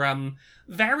reviews for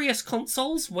various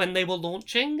consoles when they were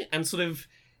launching, and sort of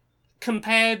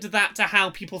compared that to how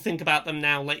people think about them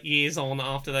now, like years on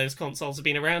after those consoles have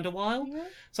been around a while. Yeah.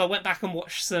 So I went back and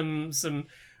watched some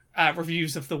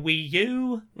reviews of the Wii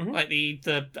U, like the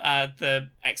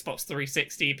Xbox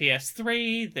 360,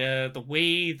 PS3, the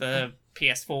Wii, the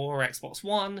PS4, Xbox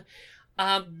One.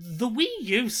 The Wii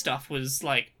U stuff was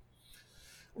like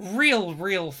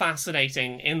real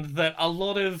fascinating in that a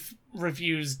lot of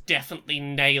reviews definitely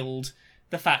nailed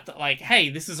the fact that, like, hey,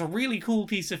 this is a really cool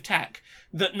piece of tech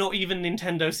that not even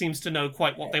Nintendo seems to know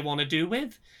quite what they want to do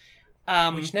with.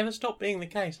 Which never stopped being the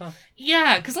case, huh?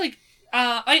 Yeah, because, like,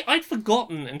 I'd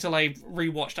forgotten until I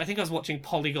rewatched, I think I was watching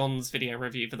Polygon's video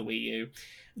review for the Wii U,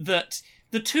 that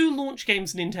the two launch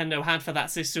games Nintendo had for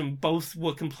that system both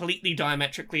were completely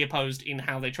diametrically opposed in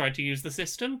how they tried to use the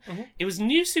system. Mm-hmm. It was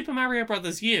New Super Mario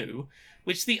Bros. U,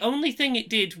 which the only thing it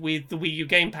did with the Wii U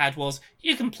gamepad was,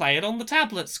 you can play it on the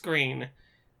tablet screen.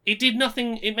 It did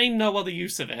nothing, it made no other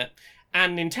use of it.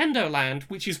 And Nintendo Land,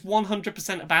 which is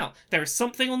 100% about, there is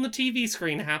something on the TV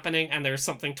screen happening, and there is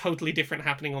something totally different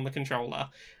happening on the controller.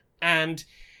 And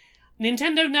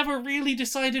Nintendo never really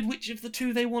decided which of the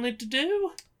two they wanted to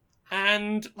do.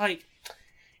 And, like,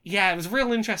 yeah, it was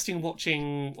real interesting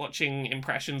watching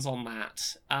impressions on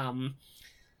that.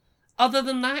 Other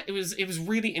than that, it was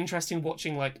really interesting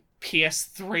watching like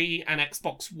PS3 and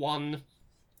Xbox One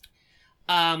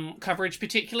coverage,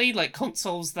 particularly like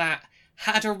consoles that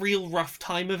had a real rough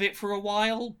time of it for a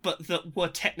while, but that were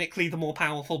technically the more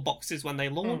powerful boxes when they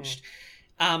launched.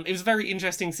 It was very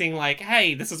interesting seeing like,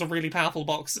 hey, this is a really powerful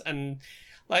box, and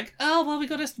like, oh, well, we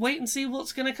gotta wait and see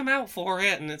what's gonna come out for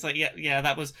it. And it's like, yeah,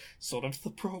 that was sort of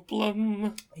the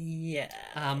problem. Yeah.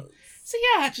 So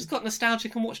yeah, I just got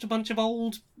nostalgic and watched a bunch of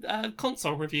old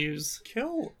console reviews.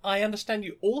 Cool. I understand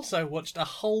you also watched a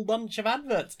whole bunch of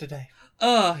adverts today.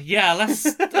 Yeah, let's...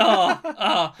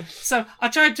 So, I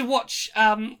tried to watch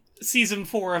Season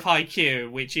 4 of Haikyuu,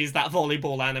 which is that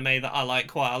volleyball anime that I like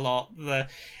quite a lot. The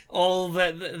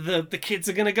kids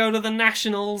are going to go to the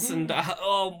nationals, and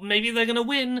maybe they're going to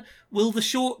win. Will the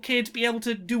short kid be able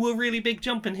to do a really big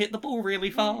jump and hit the ball really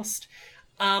fast?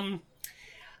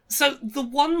 So the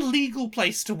one legal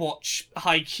place to watch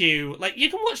Haikyuu, like, you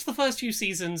can watch the first few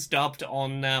seasons dubbed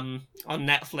on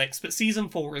Netflix, but season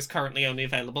 4 is currently only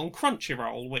available on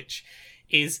Crunchyroll, which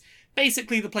is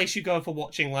basically the place you go for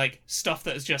watching, like, stuff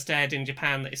that has just aired in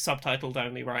Japan that is subtitled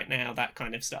only right now, that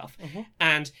kind of stuff. Mm-hmm.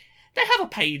 And they have a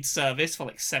paid service for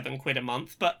like £7 a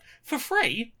month, but for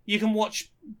free, you can watch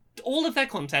all of their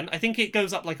content. I think it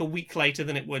goes up like a week later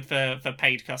than it would for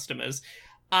paid customers.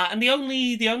 And the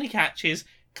only catch is,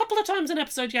 couple of times an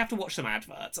episode you have to watch some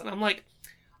adverts, and I'm like,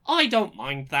 I don't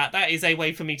mind that. That is a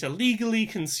way for me to legally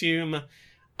consume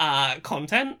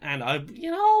content, and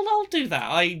I'll do that.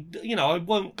 I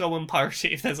won't go and pirate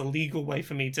it if there's a legal way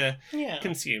for me to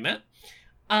consume it.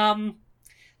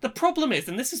 The problem is,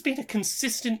 and this has been a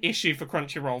consistent issue for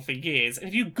Crunchyroll for years, and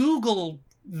if you Google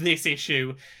this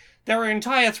issue, there are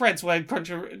entire threads where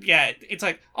it's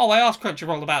like, oh, I asked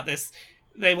Crunchyroll about this.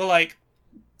 They were like,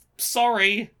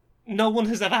 sorry, no one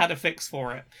has ever had a fix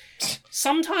for it.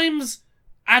 Sometimes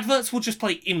adverts will just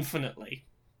play infinitely.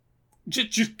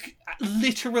 Just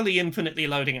literally infinitely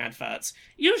loading adverts.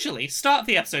 Usually, start of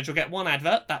the episode, you'll get one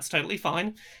advert, that's totally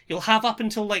fine. You'll have up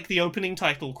until, like, the opening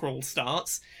title crawl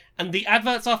starts, and the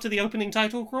adverts after the opening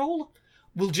title crawl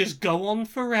will just go on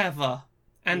forever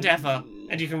and ever.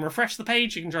 And you can refresh the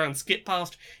page, you can try and skip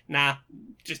past,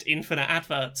 just infinite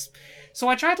adverts. So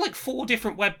I tried, like, 4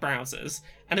 different web browsers,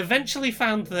 and eventually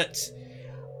found that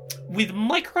with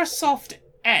Microsoft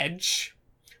Edge,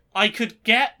 I could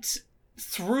get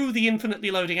through the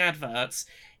infinitely loading adverts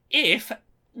if,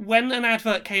 when an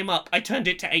advert came up, I turned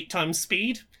it to 8 times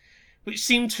speed, which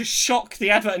seemed to shock the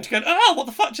advert and to go, oh, what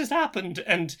the fuck just happened?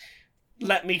 And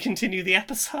let me continue the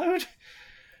episode.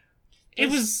 It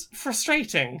was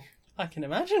frustrating. I can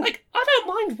imagine. Like, I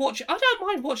don't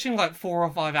mind watching like 4 or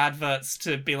 5 adverts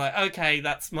to be like, okay,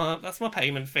 that's my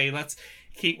payment fee. Let's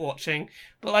keep watching.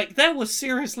 But like, there were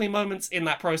seriously moments in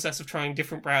that process of trying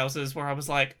different browsers where I was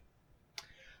like,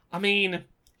 I mean,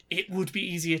 it would be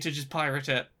easier to just pirate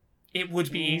it. It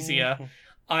would be easier.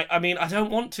 I mean, I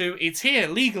don't want to. It's here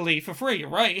legally for free,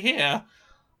 right here.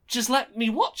 Just let me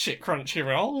watch it,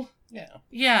 Crunchyroll.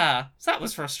 Yeah. So that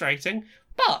was frustrating.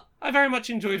 But I very much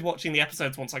enjoyed watching the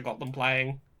episodes once I got them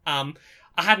playing. I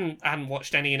hadn't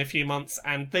watched any in a few months,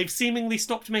 and they've seemingly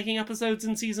stopped making episodes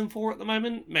in season 4 at the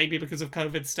moment, maybe because of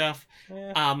COVID stuff.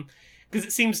 Because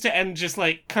it seems to end just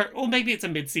like, or maybe it's a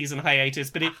mid-season hiatus,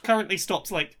 but it currently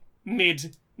stops like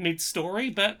mid-story.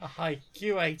 But a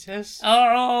hiatus.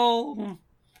 Oh,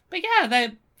 but yeah,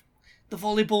 the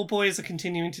volleyball boys are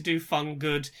continuing to do fun,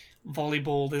 good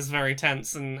volleyball. Is very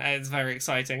tense and it's very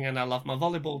exciting, and I love my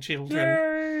volleyball children.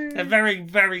 Yay! They're very,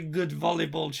 very good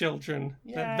volleyball children.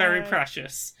 Yay! They're very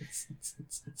precious.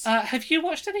 Have you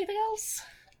watched anything else?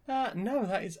 No,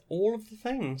 that is all of the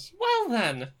things. Well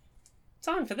then,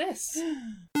 time for this.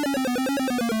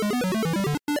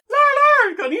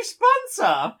 Got a new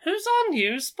sponsor! Who's our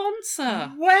new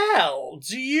sponsor? Well,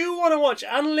 do you want to watch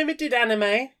unlimited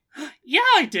anime? Yeah,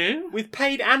 I do. With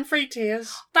paid and free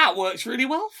tiers. That works really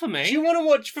well for me. Do you want to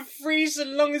watch for free so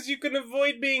long as you can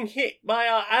avoid being hit by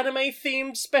our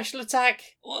anime-themed special attack?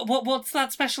 What's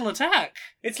that special attack?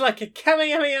 It's like a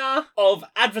Kamehameha of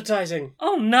advertising.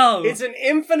 Oh no. It's an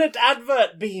infinite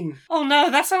advert beam. Oh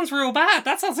no, that sounds real bad.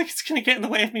 That sounds like it's going to get in the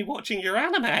way of me watching your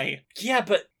anime. Yeah,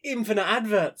 but infinite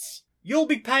adverts. You'll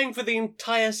be paying for the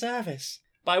entire service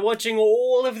by watching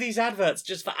all of these adverts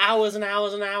just for hours and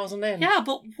hours and hours on end. Yeah,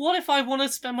 but what if I want to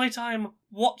spend my time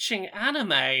watching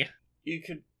anime? You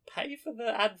could pay for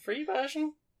the ad-free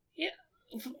version? Yeah.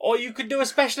 Or you could do a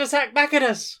special attack back at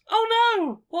us. Oh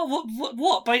no!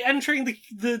 What? By entering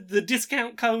the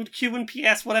discount code Q and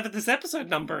PS, whatever this episode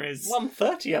number is.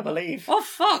 130, I believe. Oh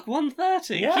fuck,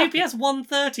 130. Yeah. QPS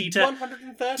 130 to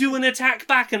 130. do an attack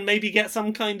back and maybe get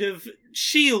some kind of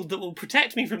shield that will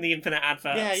protect me from the infinite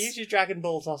adverts. Yeah, use your Dragon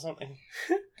Balls or something.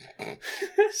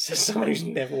 So someone who's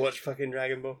never watched fucking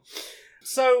Dragon Ball.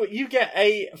 So you get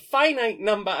a finite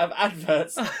number of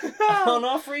adverts on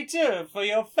our free tour for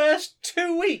your first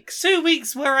 2 weeks. 2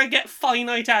 weeks where I get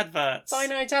finite adverts.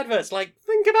 Finite adverts, like,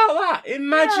 think about that.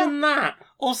 Imagine that.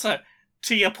 Also,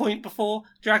 to your point before,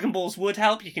 Dragon Balls would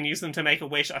help. You can use them to make a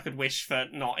wish. I could wish for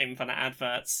not infinite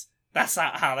adverts. That's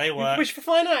how they You work. wish for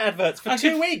finite adverts for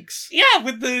 2 weeks. Yeah,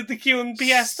 with the Q and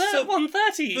PS So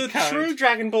 130 The code. true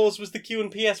Dragon Balls was the Q and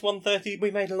PS 130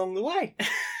 we made along the way.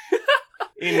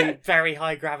 In very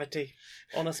high gravity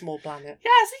on a small planet.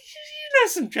 Yeah, so you know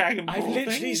some Dragon Ball I've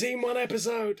literally things. seen one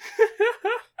episode.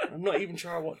 I'm not even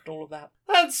sure I watched all of that.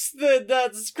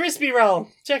 That's Crispy Roll.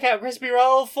 Check out Crispy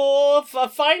Roll for a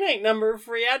finite number of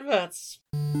free adverts.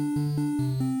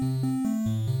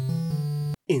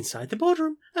 Inside the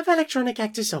boardroom of Electronic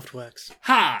Actor Softworks.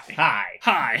 Hi,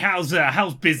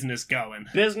 how's business going?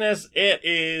 Business, it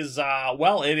is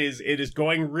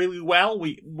going really well.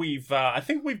 We've I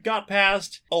think we've got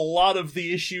past a lot of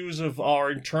the issues of our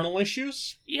internal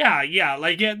issues. Yeah,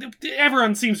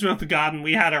 everyone seems to have forgotten.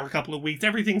 We had our couple of weeks.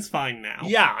 Everything's fine now.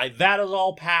 Yeah, that is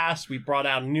all passed. We brought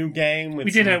out a new game with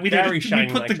We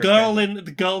put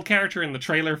the girl character in the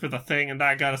trailer for the thing, and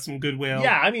that got us some goodwill.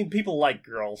 Yeah, I mean, people like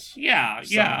girls. Yeah.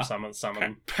 Some of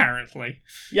them. Apparently.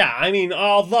 Yeah, I mean,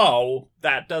 although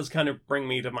that does kind of bring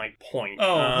me to my point.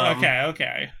 Oh,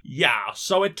 okay. Yeah,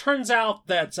 so it turns out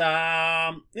that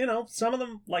some of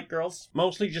them like girls,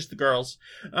 mostly just the girls.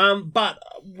 But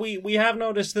we have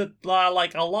noticed that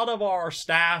like a lot of our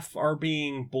staff are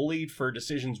being bullied for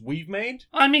decisions we've made.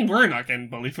 I mean, we're not getting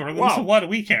bullied for them, Well, so why do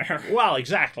we care? Well,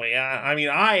 exactly. I mean,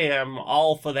 I am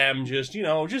all for them just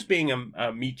being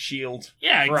a meat shield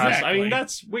Yeah, for us. exactly. I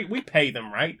mean, we pay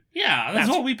them, right? Yeah, that's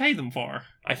what we pay them for.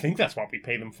 I think that's what we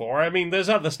pay them for. I mean, there's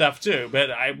other stuff too, but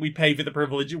we pay for the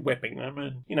privilege of whipping them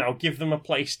and, give them a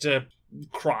place to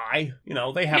cry.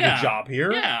 They have a job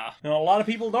here. Yeah. A lot of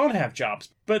people don't have jobs,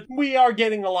 but we are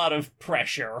getting a lot of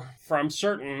pressure from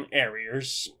certain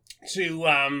areas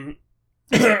to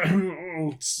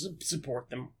support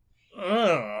them.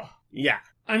 Ugh. Yeah.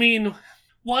 I mean,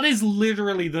 what is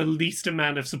literally the least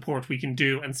amount of support we can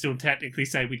do and still technically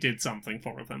say we did something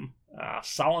for them?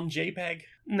 Solemn JPEG?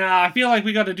 Nah, I feel like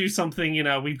we got to do something.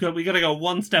 We got to go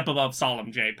one step above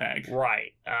solemn JPEG.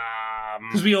 Right.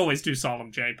 Because we always do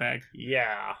solemn JPEG.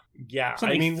 Yeah.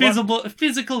 Something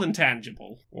physical and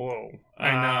tangible. Whoa.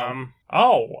 I know.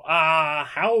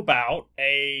 How about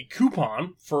a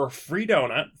coupon for a free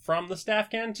donut from the staff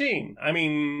canteen? I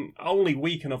mean, only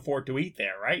we can afford to eat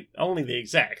there, right? Only the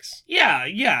execs. Yeah,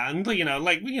 and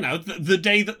the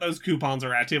day that those coupons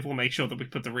are active, we'll make sure that we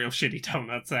put the real shitty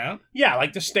donuts out. Yeah,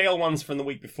 like the stale ones from the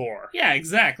week before. Yeah,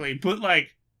 exactly. But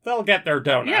they'll get their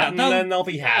donut, and then they'll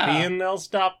be happy, yeah. and they'll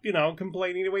stop,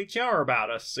 complaining to HR about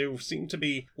us, who seem to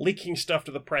be leaking stuff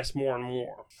to the press more and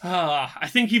more. I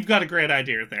think you've got a great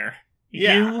idea there.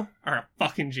 Yeah. You are a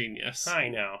fucking genius. I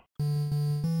know.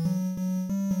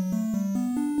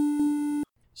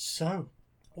 So,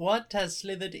 what has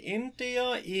slithered into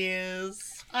your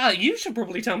ears? You should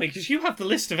probably tell me, because you have the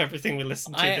list of everything we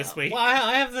listened to this week. Well,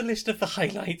 I have the list of the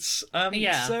highlights.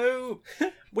 Yeah. So,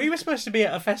 we were supposed to be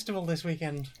at a festival this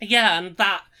weekend. Yeah, and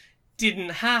that didn't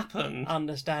happen.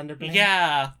 Understandably.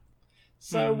 Yeah.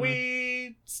 So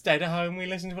we stayed at home, we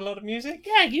listened to a lot of music.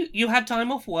 Yeah, you had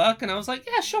time off work, and I was like,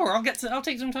 yeah, sure, I'll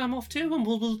take some time off too, and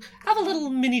we'll have a little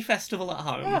mini festival at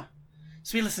home. Yeah.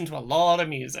 So we listened to a lot of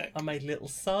music. I made a little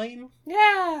sign.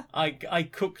 Yeah. I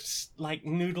cooked like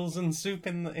noodles and soup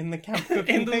in the camp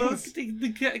cooking In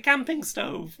the camping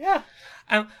stove. Yeah.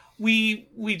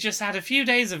 We just had a few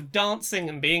days of dancing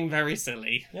and being very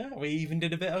silly. Yeah, we even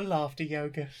did a bit of laughter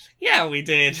yoga. Yeah, we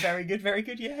did. Very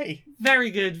good, yay.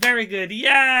 Very good,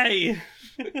 yay!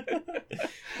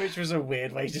 Which was a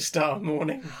weird way to start a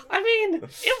morning. I mean,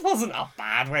 it wasn't a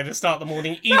bad way to start the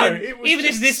morning, even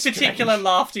if this particular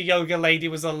laughter yoga lady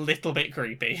was a little bit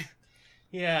creepy.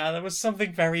 Yeah, there was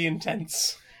something very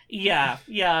intense. Yeah.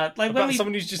 Like about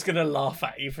someone who's just gonna laugh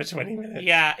at you for 20 minutes.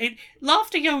 Yeah,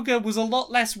 laughter yoga was a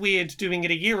lot less weird doing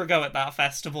it a year ago at that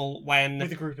festival when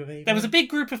with a group of people. There was a big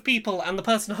group of people, and the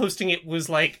person hosting it was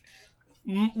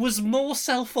was more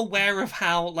self-aware of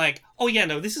how oh yeah,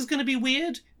 no, this is gonna be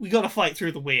weird. We gotta fight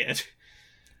through the weird.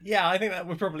 Yeah, I think that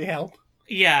would probably help.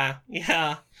 Yeah.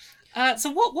 So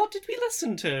what did we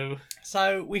listen to?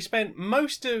 So we spent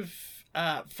most of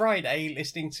Friday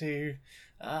listening to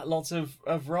lots of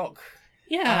rock.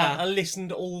 Yeah. I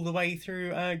listened all the way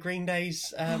through Green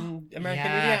Day's American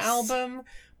Yes. Idiot album.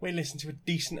 We listened to a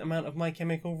decent amount of My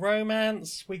Chemical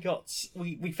Romance. We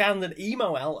found an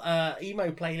emo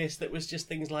playlist that was just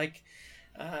things like,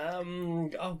 there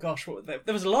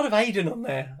was a lot of Aiden on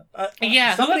there.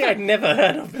 Yeah, somebody I'd never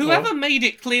heard of before. Whoever made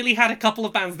it clearly had a couple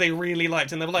of bands they really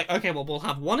liked, and they were like, okay, well, we'll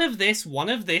have one of this, 6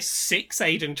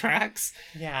 Aiden tracks.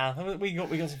 Yeah, we got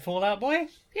some Fall Out Boy.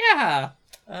 Yeah.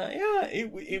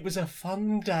 It was a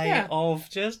fun day of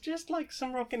just like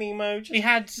some rock and emo. We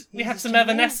had some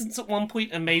Evanescence at one point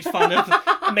and made fun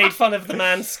of the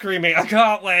man screaming, "I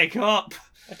can't wake up!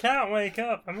 I can't wake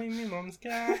up! I'm in my mum's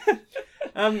car."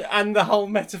 And the whole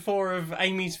metaphor of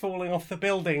Amy's falling off the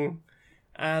building,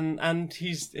 and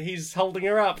he's holding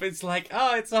her up. It's like,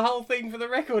 it's a whole thing for the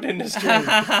record industry.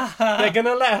 They're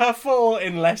gonna let her fall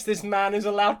unless this man is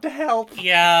allowed to help.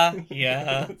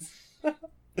 Yeah.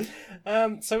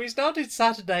 So we started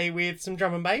Saturday with some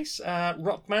drum and bass,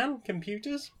 Rockman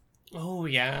Computers. Oh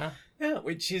yeah,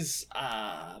 which is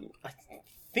I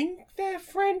think they're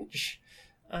French.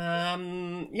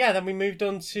 Then we moved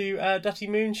on to Dutty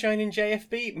Moonshine and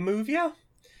JFB Movia,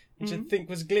 which I think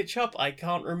was Glitch Hop. I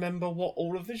can't remember what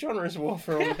all of the genres were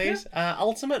for all of these.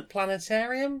 Ultimate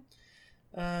Planetarium.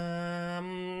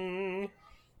 Wow,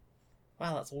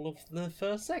 that's all of the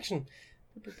first section.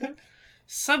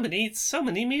 So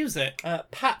many music.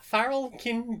 Pat Farrell,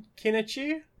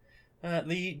 Kinachu,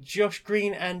 the Josh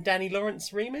Green and Danny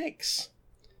Lawrence remix,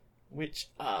 which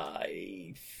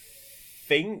I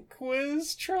think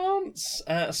was trance.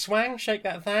 Swang, Shake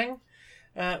That Thang,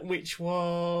 which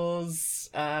was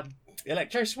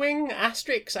Electro Swing.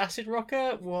 Asterix, Acid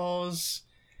Rocker, was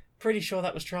pretty sure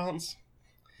that was trance.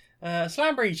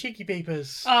 Slamboree, Cheeky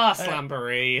Peepers.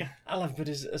 Slamboree. I love a bit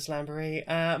of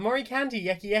Slamboree. Mori Candy,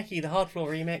 Yeki Yeki, the Hard Floor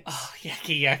remix. Oh,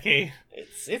 Yeki.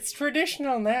 It's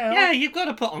traditional now. Yeah, you've got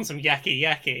to put on some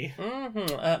Yeki.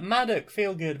 Mm-hmm. Maddock,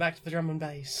 Feel Good, back to the drum and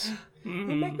bass. You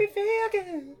make me feel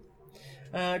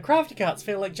good. Crafty Cuts,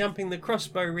 Feel Like Jumping, the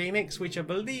Crossbow remix, which I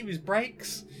believe is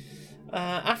Breaks.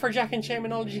 Afrojack and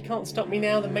Shamanology, Can't Stop Me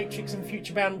Now, the Matrix and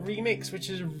Futurebound remix, which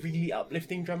is a really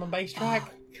uplifting drum and bass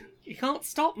track. You can't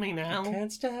stop me now.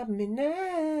 Can't stop me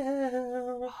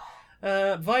now.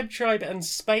 Vibe Tribe and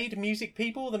Spade Music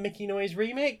People, the Mickey Noise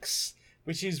remix,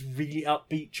 which is really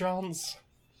upbeat trance.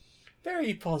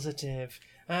 Very positive.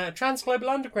 Transglobal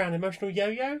Underground, Emotional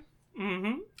Yo-Yo.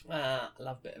 Mm-hmm. I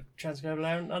love a bit of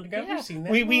Transglobal Underground. Yeah. We've seen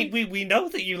that. We know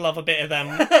that you love a bit of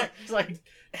them. It's like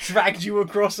dragged you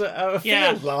across a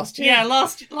field last year. Yeah,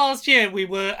 last year we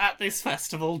were at this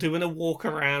festival doing a walk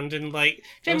around and like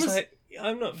Jen was like,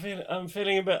 I'm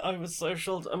feeling a bit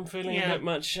over-socialed. I'm feeling a bit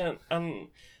much, and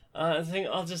I think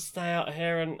I'll just stay out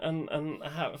here and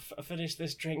finish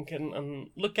this drink and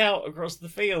look out across the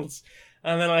fields.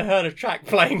 And then I heard a track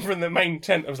playing from the main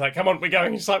tent. I was like, come on, we're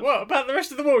going. It's like, what about the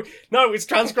rest of the walk? No, it's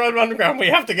Transcribed Underground. We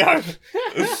have to go.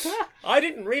 I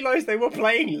didn't realise they were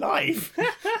playing live.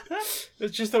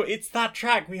 It's just thought, it's that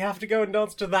track. We have to go and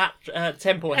dance to that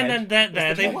tempo head. And then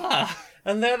there they were.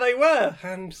 And there they were.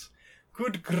 And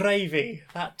good gravy,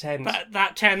 that tent.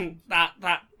 That tent, that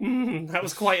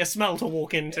was quite a smell to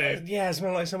walk into. Yeah, it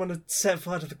smelled like someone had set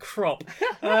fire to the crop.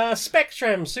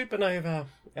 Spectrum, Supernova.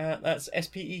 That's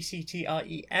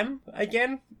SPECTREM.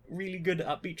 Again, really good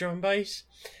upbeat drum and bass.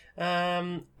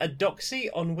 Adoxy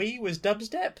on Wii was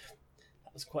dubstep.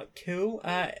 That was quite cool.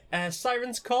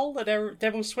 Siren's Call, the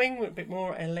Devil Swing, with a bit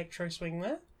more electro swing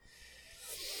there.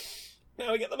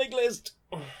 Now we get the big list.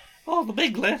 Oh, the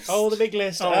big list.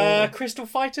 Crystal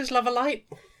Fighters, Love a Light.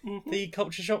 The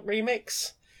Culture Shock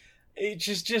remix.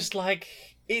 It's just like,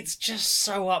 it's just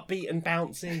so upbeat and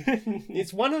bouncy.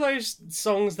 It's one of those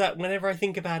songs that whenever I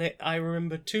think about it, I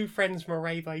remember two friends from a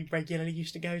rave I regularly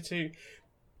used to go to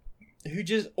who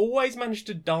just always managed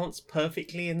to dance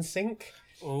perfectly in sync.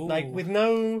 Ooh. Like, with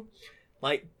no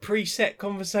preset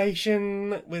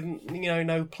conversation, with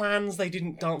no plans. They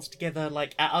didn't dance together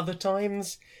like at other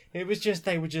times. It was just,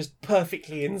 they were just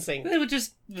perfectly in sync. They were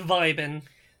just vibing.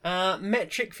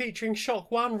 Metric featuring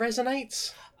Shock One,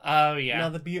 Resonates. Oh yeah,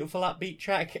 another beautiful upbeat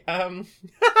track. Dinde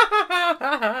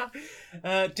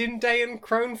and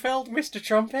Kronfeld, Mr.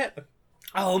 Trumpet.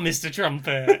 Oh, Mr.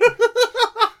 Trumpet.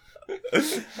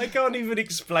 I can't even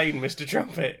explain Mr.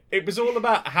 Trumpet. It was all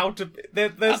about how to.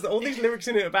 There's all these lyrics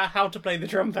in it about how to play the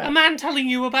trumpet. A man telling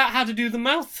you about how to do the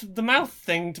mouth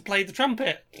thing to play the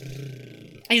trumpet.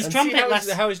 His and trumpet see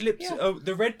lesson. how his lips, Yeah.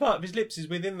 the red part of his lips is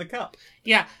within the cup.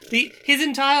 Yeah, his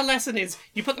entire lesson is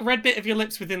you put the red bit of your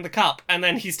lips within the cup, and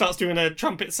then he starts doing a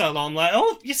trumpet solo. I'm like,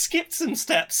 oh, you skipped some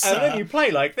steps, And sir. then you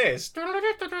play like this.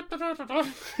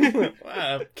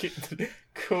 Wow,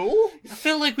 cool. I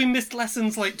feel like we missed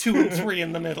lessons like 2 and 3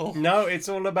 in the middle. No, it's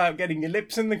all about getting your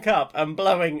lips in the cup and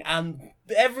blowing, and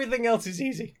everything else is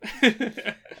easy.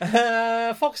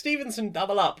 Fox Stevenson,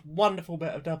 Double Up. Wonderful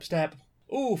bit of dubstep.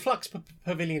 Ooh, Flux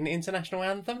Pavilion International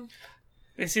Anthem.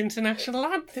 This international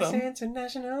anthem. This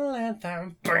international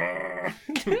anthem.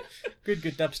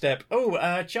 Good dubstep. Oh,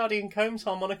 Chardy and Combs,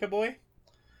 Harmonica Boy.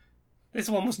 This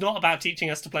one was not about teaching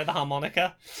us to play the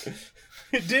harmonica.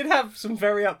 It did have some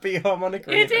very upbeat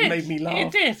harmonica in it that made me laugh.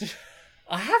 It did.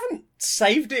 I haven't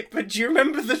saved it, but do you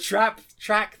remember the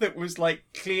track that was like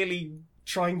clearly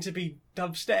trying to be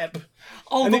dubstep?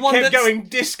 Oh, And the it one kept that's... going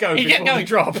disco It before kept going the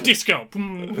drop. disco.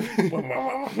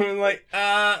 I'm like,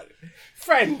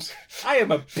 friend, I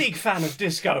am a big fan of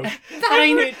disco. That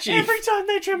ain't it, Chief. Every time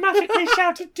they dramatically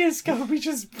shouted disco, we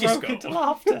just broke Disco. into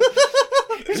laughter.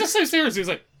 It was just so serious. It was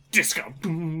like, disco.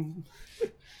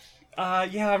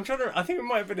 Yeah, I'm trying to. I think it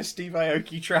might have been a Steve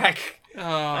Aoki track. Oh.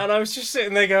 And I was just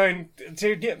sitting there going,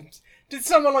 dude, did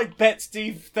someone like bet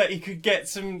Steve that he could get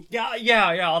some?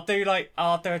 Yeah. I'll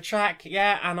do a track,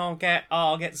 yeah, and I'll get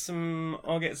some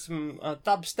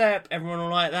dubstep. Everyone will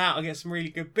like that. I'll get some really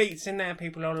good beats in there.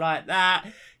 People will like that.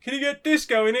 Can you get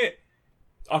disco in it?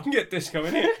 I can get disco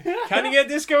in it. Can you get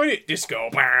disco in it? Disco,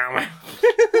 bam.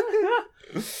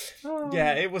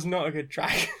 Yeah, it was not a good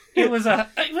track. It was a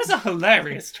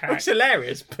hilarious It track. was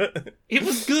hilarious, but It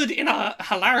was good in a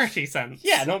hilarity sense.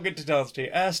 yeah, not good to dance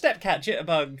to. Step Cat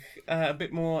Jitterbug, a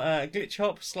bit more glitch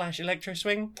hop / electro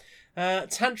swing.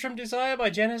 Tantrum Desire by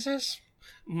Genesis.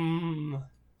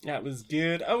 That was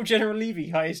good. Oh, General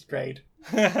Levy, highest grade.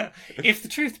 If the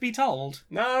truth be told.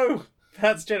 No,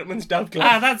 that's Gentleman's Dub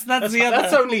Club. That's the other.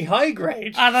 That's only high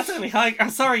grade. That's only high.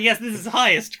 Sorry, yes, this is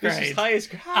highest grade. This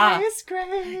is highest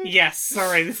grade. Yes,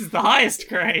 sorry, this is the highest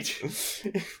grade.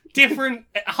 Different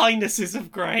highnesses of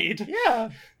grade. Yeah.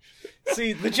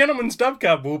 See, the Gentleman's Dub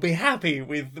Club will be happy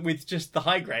with just the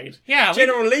high grade. Yeah,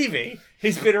 General Levy,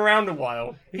 he's been around a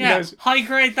while. He knows. high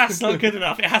grade, that's not good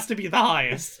enough. It has to be the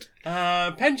highest.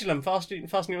 Pendulum, fasten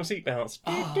your seatbelts.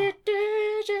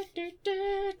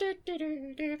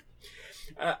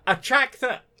 A track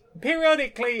that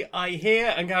periodically I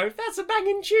hear and go, that's a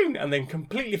banging tune, and then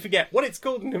completely forget what it's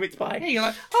called and who it's by. Yeah, you're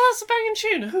like, oh, that's a banging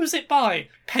tune. Who's it by?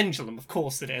 Pendulum, of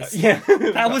course it is. Yeah.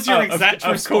 That was your exact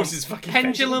Of response. course it's fucking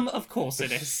Pendulum, of course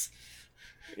it is.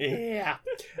 Yeah.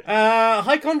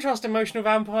 High Contrast Emotional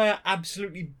Vampire,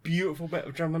 absolutely beautiful bit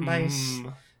of drum and bass.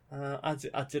 I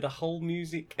did a whole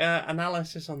music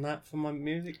analysis on that for my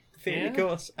music theatre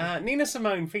course. Nina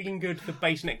Simone, Feeling Good, the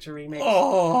Bass Nectar remix.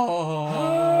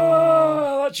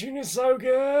 Oh, that tune is so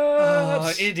good.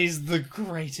 Oh, it is the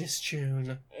greatest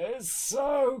tune. It's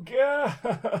so good.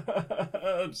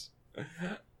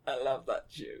 I love that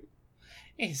tune.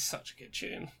 It is such a good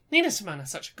tune. Nina Simone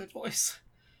has such a good voice.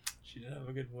 She did have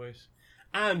a good voice.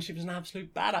 And she was an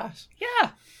absolute badass.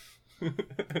 Yeah.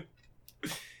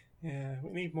 Yeah, we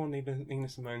need more Nina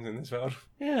Simones in this world.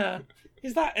 Yeah.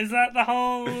 Is that the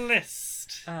whole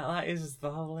list? That is the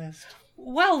whole list.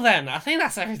 Well then, I think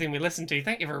that's everything we listened to.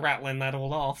 Thank you for rattling that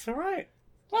all off. All right.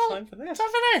 Well, time for this. Time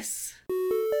for this.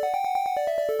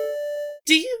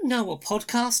 Do you know a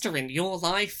podcaster in your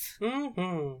life?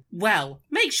 Mm-hmm. Well,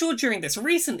 make sure during this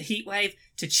recent heatwave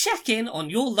to check in on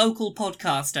your local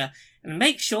podcaster and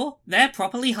make sure they're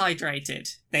properly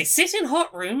hydrated. They sit in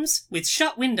hot rooms with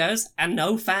shut windows and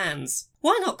no fans.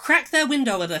 Why not crack their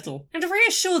window a little and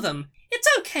reassure them it's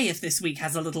okay if this week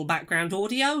has a little background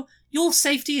audio? Your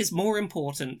safety is more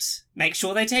important. Make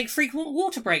sure they take frequent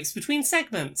water breaks between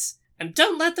segments and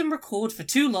don't let them record for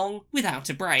too long without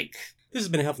a break. This has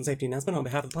been a health and safety announcement on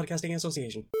behalf of the Podcasting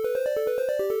Association.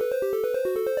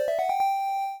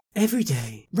 Every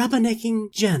day,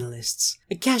 rubbernecking journalists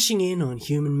are cashing in on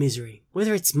human misery,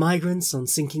 whether it's migrants on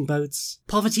sinking boats,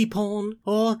 poverty porn,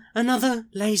 or another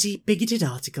lazy, bigoted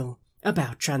article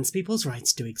about trans people's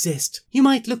rights to exist. You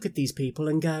might look at these people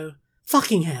and go,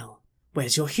 fucking hell,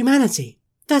 where's your humanity?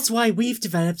 That's why we've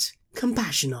developed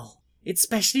Compassional. It's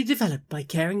specially developed by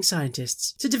caring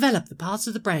scientists to develop the parts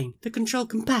of the brain that control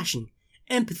compassion,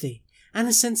 empathy, and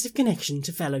a sense of connection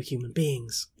to fellow human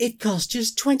beings. It costs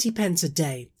just 20 pence a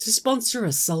day to sponsor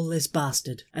a soulless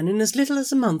bastard, and in as little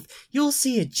as a month, you'll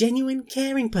see a genuine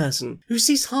caring person who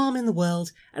sees harm in the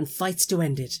world and fights to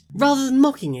end it, rather than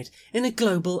mocking it in a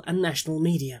global and national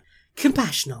media.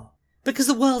 Compassional. Because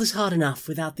the world is hard enough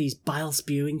without these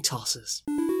bile-spewing tossers.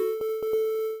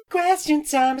 Question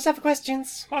time. Let's have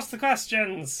questions. What's the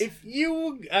questions? If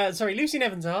you, Lucy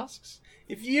Evans asks,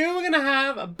 if you were gonna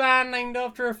have a band named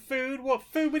after a food, what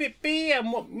food would it be,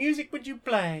 and what music would you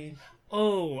play?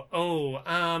 The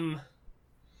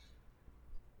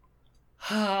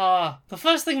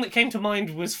first thing that came to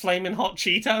mind was Flamin' Hot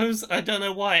Cheetos. I don't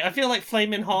know why. I feel like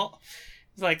Flamin' Hot.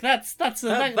 It's like that could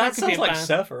That be sounds a like band.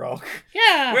 surfer rock.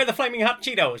 Yeah. We're the Flaming Hot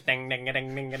Cheetos. Ding, ding,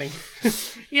 ding, ding, ding.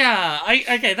 Yeah.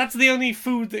 Okay. That's the only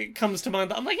food that comes to mind.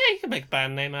 That I'm like, yeah, you can make a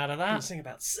band name out of that. Sing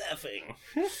about surfing.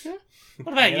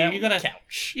 What about you? Hanging out You on got the a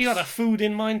couch. you got a food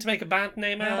in mind to make a band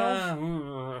name out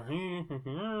of?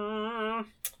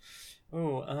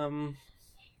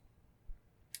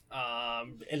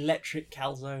 Electric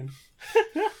Calzone.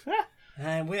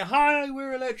 And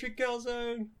we're Electric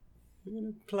Calzone. We're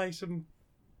gonna play some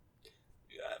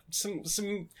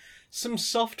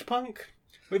soft punk.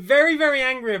 We're very, very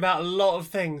angry about a lot of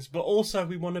things, but also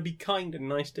we want to be kind and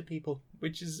nice to people,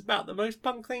 which is about the most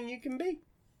punk thing you can be.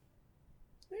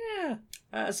 Yeah.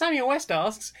 Samuel West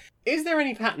asks, is there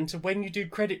any pattern to when you do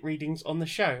credit readings on the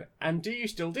show, and do you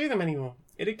still do them anymore?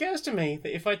 It occurs to me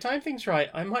that if I time things right,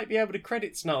 I might be able to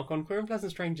credit Snark on Queer and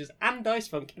Pleasant Strangers and Dice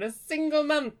Funk in a single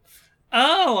month.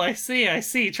 Oh, I see.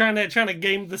 Trying to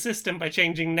game the system by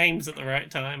changing names at the right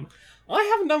time. I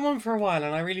haven't done one for a while,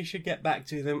 and I really should get back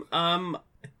to them.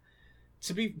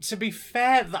 To be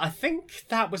fair, I think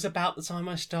that was about the time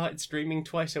I started streaming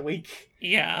twice a week.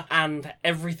 Yeah. And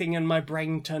everything in my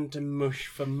brain turned to mush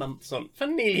for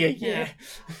nearly a year.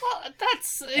 Well,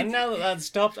 And now that that's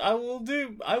stopped, I will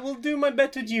do my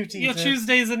better duty. Your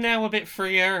Tuesdays are now a bit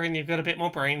freer, and you've got a bit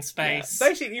more brain Yeah, space.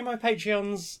 basically, my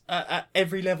Patreons at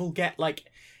every level get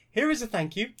here is a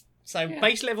thank you. So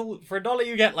base level for $1,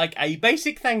 you get a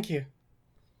basic thank you.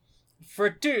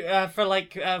 For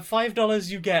 $5,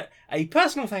 you get a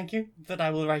personal thank you that I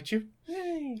will write you.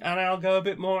 Yay. And I'll go a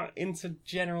bit more into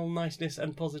general niceness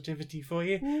and positivity for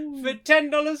you. For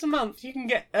 $10 a month, you can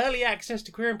get early access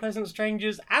to Queer and Pleasant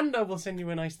Strangers, and I will send you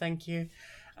a nice thank you.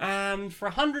 And for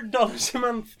 $100 a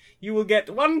month, you will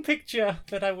get one picture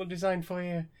that I will design for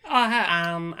you.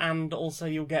 And also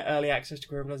you'll get early access to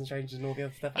Queer and Pleasant Strangers and all the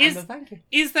other stuff. And a thank you.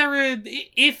 Is there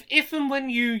if and when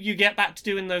you get back to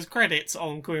doing those credits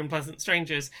on Queer and Pleasant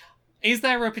Strangers, is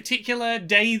there a particular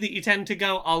day that you tend to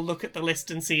go, I'll look at the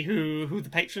list and see who the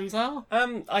patrons are?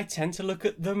 I tend to look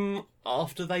at them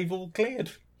after they've all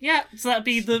cleared. Yeah, so that'd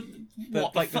be the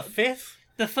 5th?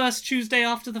 The first Tuesday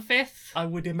after the 5th? I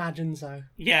would imagine so.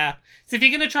 Yeah. So if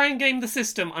you're going to try and game the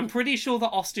system, I'm pretty sure that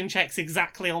Austin checks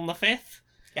exactly on the 5th.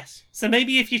 Yes. So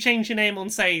maybe if you change your name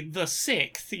on, say, the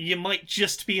 6th, you might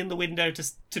just be in the window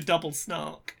to double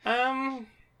Snark.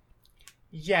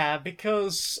 Yeah,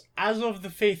 because as of the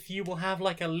 5th, you will have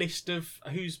a list of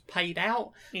who's paid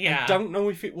out. Yeah. I don't know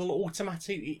if it will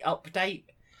automatically update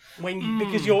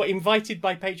because you're invited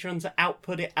by Patreon to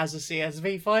output it as a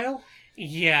CSV file.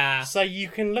 Yeah. So you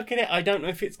can look at it. I don't know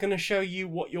if it's going to show you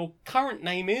what your current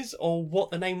name is or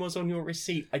what the name was on your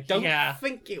receipt. I don't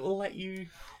think it will let you...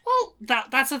 Well,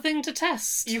 that's a thing to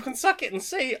test. You can suck it and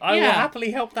see. I will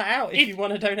happily help that out if you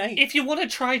want to donate. If you want to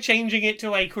try changing it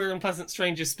to a Queer and Pleasant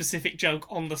Strangers specific joke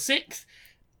on the 6th,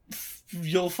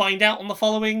 you'll find out on the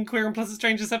following Queer and Pleasant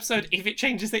Strangers episode if it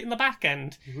changes it in the back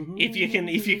end. If you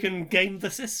can game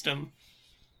the system.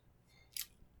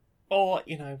 Or,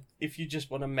 if you just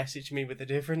want to message me with a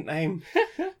different name.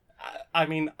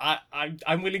 I'm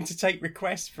willing to take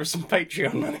requests for some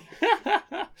Patreon money.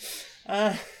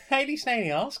 Hayley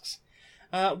Snaley asks,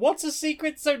 what's a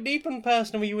secret so deep and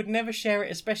personal you would never share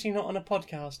it, especially not on a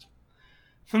podcast?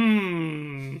 I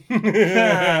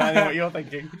know what you're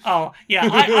thinking. Oh, yeah,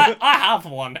 I have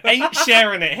one. Ain't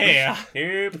sharing it here.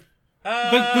 Yep.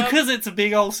 But because it's a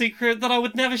big old secret that I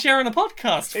would never share on a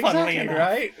podcast, funnily enough.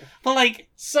 Right? But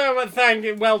so thank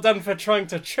you, well done for trying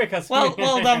to trick us. Well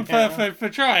done for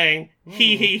trying.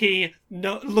 He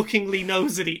lookingly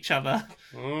nose at each other.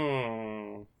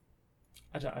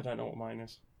 I don't know what mine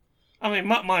is. I mean,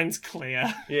 mine's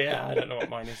clear. Yeah, I don't know what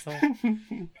mine is though.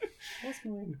 What's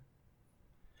mine?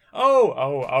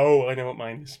 Oh, I know what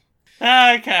mine is.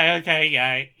 Okay,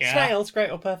 yeah. Snails, great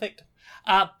or perfect?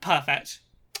 Perfect.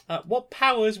 What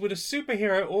powers would a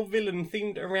superhero or villain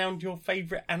themed around your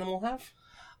favourite animal have?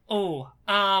 You're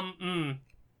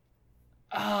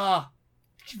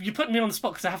putting me on the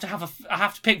spot because I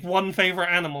have to pick one favourite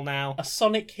animal now. A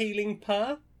sonic healing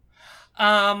purr?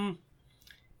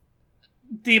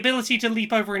 The ability to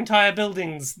leap over entire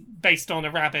buildings based on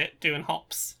a rabbit doing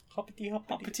hops. Hoppity hoppity.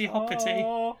 Hoppity hoppity.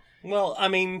 Oh, Well, I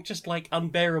mean, just like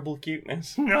unbearable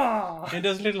cuteness. No. It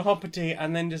does little hoppity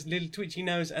and then just little twitchy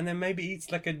nose and then maybe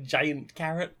eats like a giant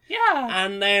carrot. Yeah.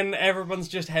 And then everyone's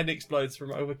just head explodes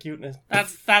from over cuteness.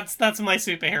 That's my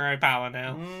superhero power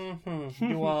now.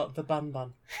 You are the bun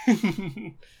bun.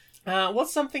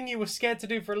 What's something you were scared to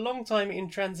do for a long time in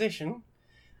transition?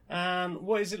 And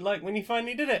what is it like when you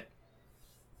finally did it?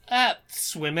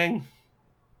 Swimming.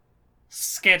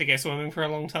 Scared to go swimming for a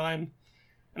long time.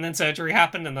 And then surgery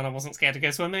happened, and then I wasn't scared to go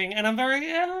swimming, and I'm very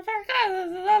glad.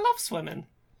 I love swimming.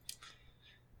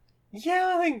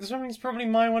 Yeah, I think swimming's probably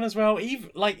my one as well. Even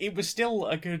like it was still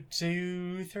a good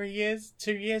 2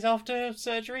 years after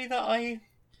surgery that I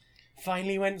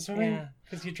finally went swimming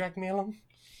because you dragged me along.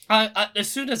 As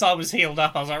soon as I was healed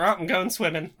up, I was like, right, I'm going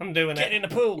swimming. I'm doing Getting in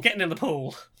the pool. Getting in the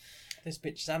pool. This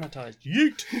bitch sanitized.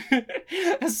 Yeet.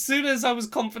 As soon as I was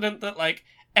confident that like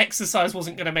exercise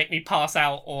wasn't going to make me pass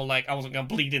out or like I wasn't going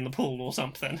to bleed in the pool or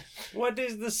something. What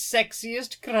is the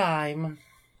sexiest crime?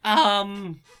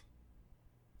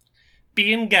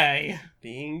 Being gay.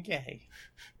 Being gay.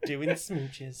 Doing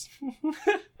smooches.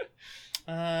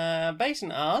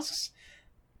 Basin asks...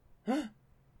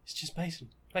 It's just Basin.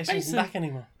 Basin isn't back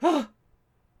anymore.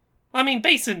 I mean,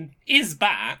 Basin is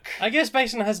back. I guess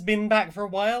Basin has been back for a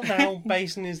while. Now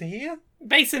Basin is here.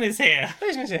 Basin is here.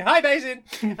 Basin is here. Hi, Basin.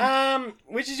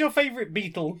 Which is your favourite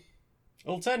beetle?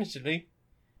 Alternatively,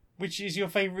 which is your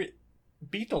favourite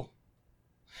beetle?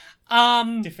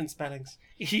 Different spellings.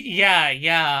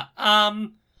 Yeah.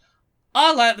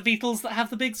 I like the beetles that have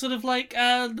the big sort of like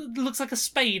looks like a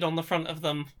spade on the front of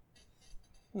them.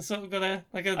 It's sort of got a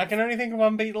I can only think of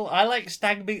one beetle. I like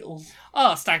stag beetles.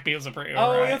 Oh, stag beetles are pretty Oh,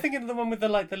 alright. you're thinking of the one with the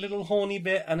little horny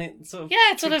bit and it sort of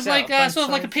yeah, it's sort of sticks like out both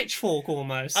like a sides. pitchfork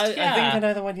almost. I think I yeah.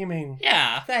 know the one you mean.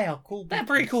 Yeah. They are cool beetles. They're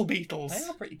pretty cool beetles. They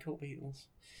are pretty cool beetles.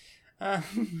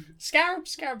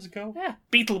 Scarabs are cool. Yeah.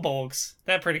 Beetleborgs.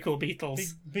 They're pretty cool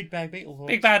beetles. Big bad beetles.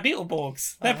 Big bad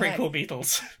Beetleborgs. They're pretty Alright. cool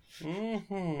beetles.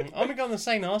 Omega on the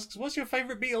Sane asks, what's your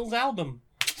favourite Beatles album?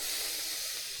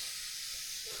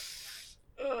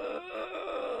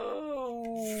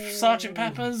 Sergeant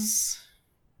Pepper's.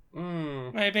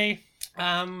 Maybe.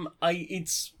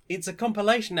 It's a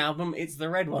compilation album. It's the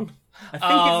red one. I think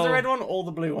it's the red one or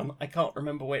the blue one. I can't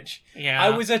remember which. Yeah. I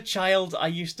was a child. I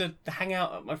used to hang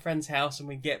out at my friend's house and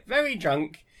we'd get very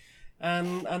drunk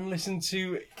and listen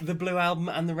to the blue album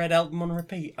and the red album on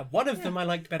repeat. One of them I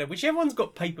liked better. Whichever one's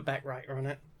got Paperback Writer on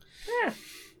it.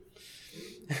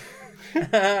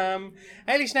 Yeah.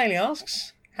 Haley Snaily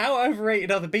asks, how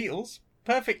overrated are the Beatles?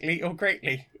 Perfectly or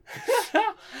greatly?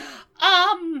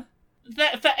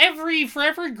 For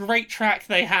every great track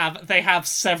they have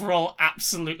several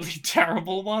absolutely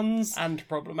terrible ones And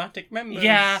problematic members.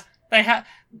 Yeah, they have.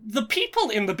 The people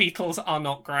in the Beatles are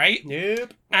not great.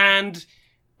 Nope. And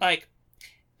like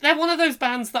they're one of those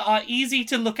bands that are easy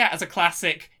to look at as a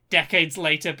classic decades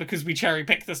later because we cherry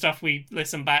pick the stuff we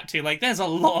listen back to. Like there's a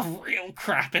lot of real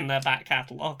crap in their back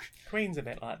catalogue. Queen's a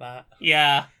bit like that.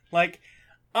 Yeah. Like,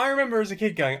 I remember as a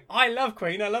kid going, I love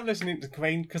Queen, I love listening to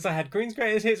Queen, because I had Queen's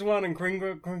Greatest Hits 1 and Queen's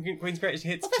Greatest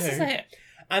Hits 2. This is it.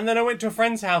 And then I went to a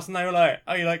friend's house and they were like,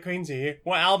 oh, you like Queen, do you?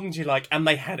 What album do you like? And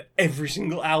they had every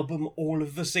single album, all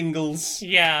of the singles.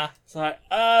 Yeah. It's like,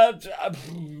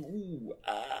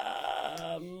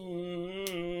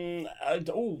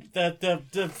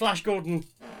 the Flash Gordon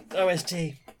OST.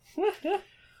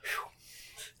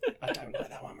 I don't like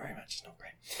that one very much. It's not great.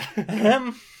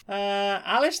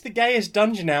 Alice the Gayest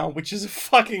Dungeon Owl, which is a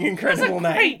fucking incredible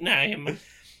name. Great name.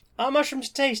 Are mushrooms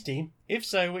tasty? If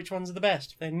so, which ones are the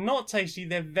best? If they're not tasty,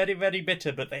 they're very, very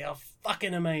bitter, but they are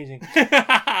fucking amazing.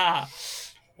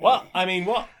 What? I mean,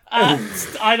 what?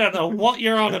 I don't know what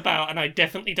you're on about, and I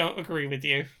definitely don't agree with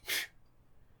you.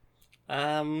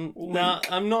 No,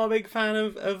 I'm not a big fan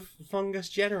of fungus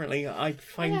generally. I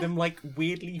find them like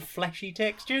weirdly fleshy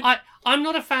textured. I'm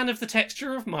not a fan of the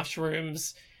texture of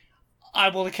mushrooms. I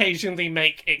will occasionally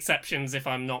make exceptions if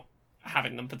I'm not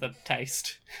having them for the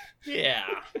taste. Yeah.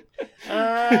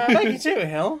 Becky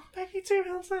Toohill. Becky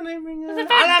Toohill's that naming.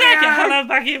 Hello,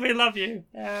 Becky, we love you.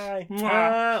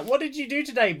 What did you do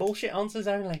today? Bullshit answers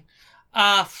only.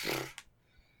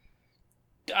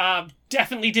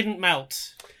 Definitely didn't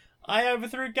melt. I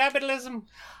overthrew capitalism.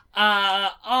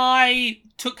 I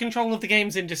took control of the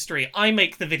games industry. I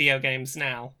make the video games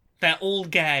now. They're all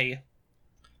gay.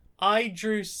 I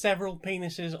drew several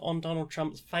penises on Donald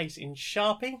Trump's face in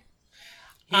Sharpie.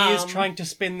 He is trying to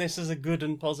spin this as a good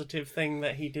and positive thing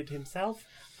that he did himself.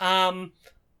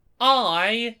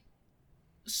 I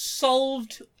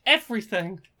solved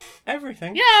everything.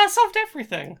 Everything? Yeah, I solved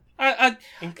everything.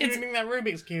 Including that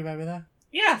Rubik's Cube over there.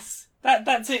 Yes.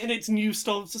 That's it in its new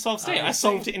solved state. I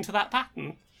solved it into that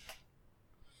pattern.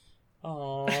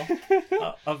 Oh,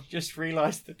 I've just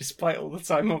realised that despite all the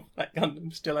time off, that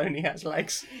Gundam still only has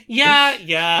legs.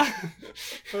 Yeah.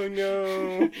 Oh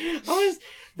no.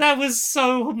 That was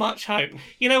so much hope.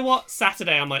 You know what?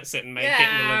 Saturday I might sit and make it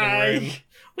in the living room.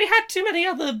 We had too many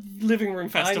other living room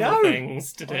festival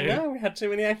things to do. I know, we had too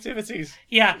many activities.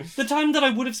 Yeah, the time that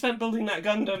I would have spent building that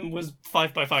Gundam was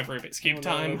 5x5 Rubik's Cube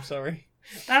time. I'm sorry.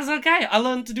 That's okay. I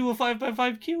learned to do a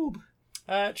 5x5 cube.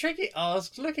 Tricky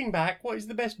asks, looking back, what is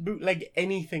the best bootleg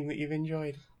anything that you've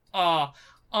enjoyed?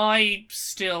 I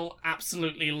still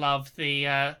absolutely love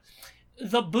the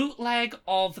bootleg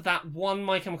of that one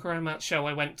My Chemical Romance show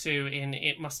I went to in,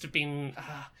 it must have been,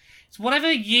 it's whatever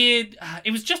year,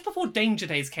 it was just before Danger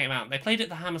Days came out. They played at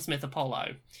the Hammersmith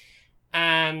Apollo.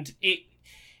 And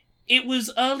it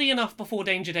was early enough before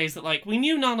Danger Days that, like, we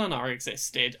knew Na Na Na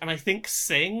existed, and I think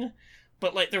Sing,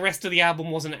 but, like, the rest of the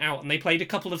album wasn't out, and they played a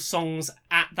couple of songs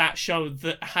at that show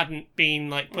that hadn't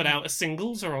been, like, put out as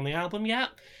singles or on the album yet.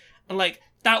 And, like,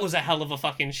 that was a hell of a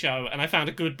fucking show, and I found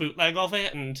a good bootleg of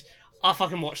it, and I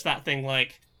fucking watched that thing,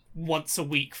 like, once a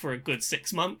week for a good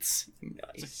 6 months. Nice.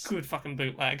 It's a good fucking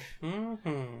bootleg.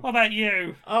 Mm-hmm. What about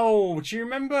you? Oh, do you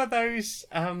remember those,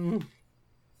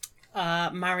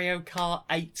 Mario Kart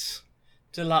 8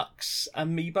 Deluxe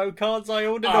amiibo cards I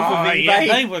ordered off of eBay?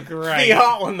 Yeah, they were great. The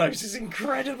art on those is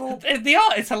incredible. The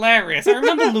art is hilarious. I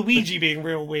remember Luigi being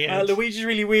real weird. Luigi's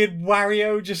really weird.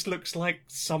 Wario just looks like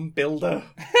some builder.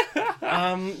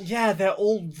 Yeah, they're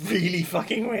all really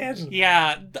fucking weird.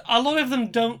 Yeah, a lot of them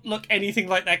don't look anything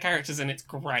like their characters, and it's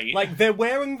great. Like, they're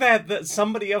wearing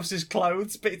somebody else's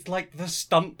clothes, but it's like the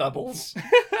stunt doubles.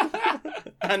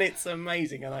 And it's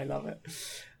amazing, and I love it.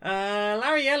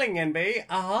 Larry Yelling NB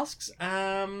asks,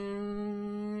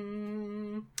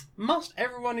 must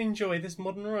everyone enjoy this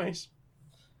modern rice?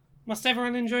 Must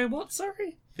everyone enjoy what,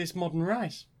 sorry? This modern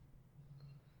rice.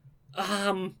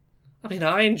 I mean,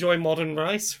 I enjoy modern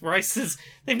rice.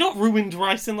 They've not ruined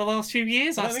rice in the last few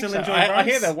years. I still enjoy rice. I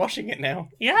hear they're washing it now.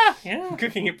 Yeah.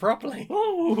 Cooking it properly.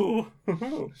 Ooh.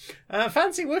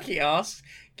 Fancy Wookie asks,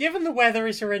 given the weather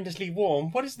is horrendously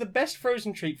warm, what is the best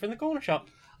frozen treat from the corner shop?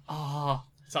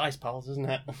 It's ice piles, isn't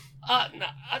it? No,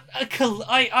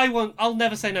 I'll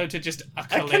never say no to just a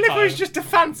Calippo. A Calippo is just a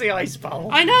fancy ice pile.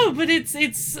 I know, but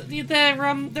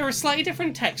they're a slightly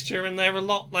different texture, and they're a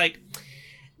lot like.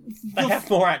 They have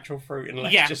more actual fruit and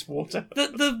less just water.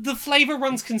 The flavour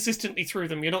runs consistently through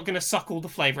them. You're not going to suck all the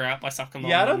flavour out by sucking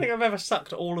them. Yeah, I don't think I've ever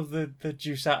sucked all of the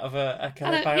juice out of a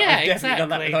Calippo. Yeah, I've definitely done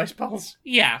that with ice piles.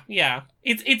 Yeah.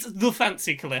 It's the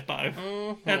fancy Calippo.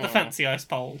 The fancy ice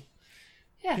pole.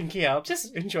 Yeah. Pinky up.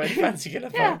 Just enjoy the fancy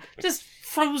Calippo. Yeah, just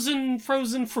frozen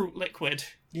fruit liquid.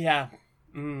 Yeah.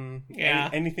 Yeah.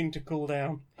 Anything to cool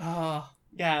down.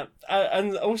 Yeah,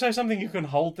 and also something you can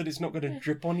hold that it's not going to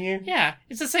drip on you. Yeah,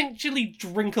 it's essentially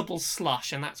drinkable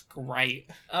slush, and that's great.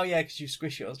 Oh yeah, because you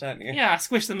squish yours, don't you? Yeah, I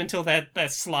squish them until they're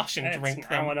slush and drink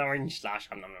them. An orange slush.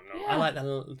 Yeah. I like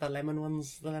the lemon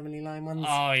ones, the lemony lime ones.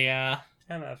 Oh yeah.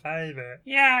 They're my favourite.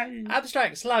 Yeah.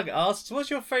 Abstract Slug asks, what's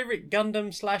your favourite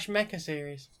Gundam/Mecha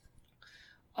series?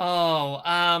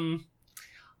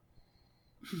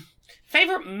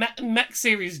 Favourite mech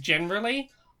series generally?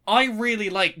 I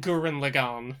really like Gurren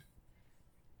Lagann,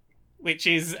 which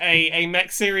is a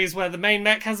mech series where the main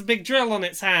mech has a big drill on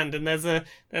its hand, and there's a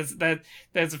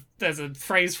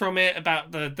phrase from it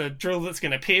about the drill that's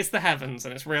going to pierce the heavens,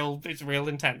 and it's real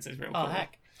intense. It's real cool. Oh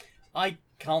heck, I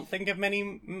can't think of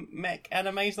many mech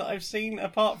animes that I've seen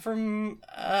apart from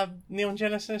Neon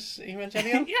Genesis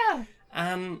Evangelion. Yeah,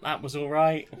 and that was all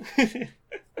right.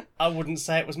 I wouldn't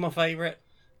say it was my favourite,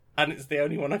 and it's the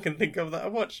only one I can think of that I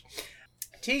watched.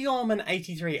 T.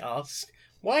 Gorman83 asks,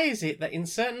 why is it that in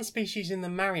certain species in the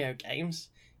Mario games,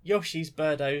 Yoshis,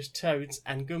 Birdos, Toads,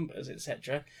 and Goombas,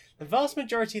 etc., the vast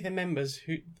majority of the members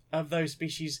of those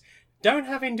species don't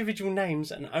have individual names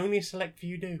and only a select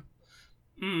few do?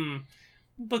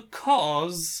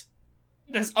 Because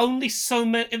there's only so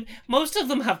many. Most of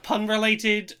them have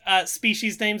pun-related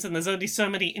species names, and there's only so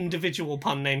many individual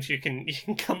pun names you can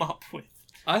come up with.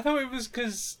 I thought it was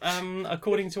because,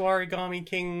 according to Origami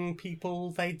King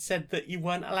people, they'd said that you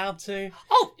weren't allowed to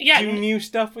do new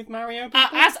stuff with Mario people.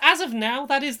 As of now,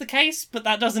 that is the case, but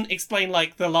that doesn't explain,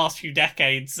 like, the last few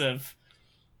decades of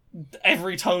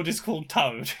every toad is called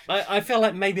Toad. I feel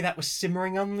like maybe that was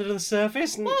simmering under the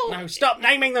surface. Well, No, stop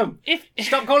naming them! If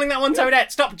Stop calling that one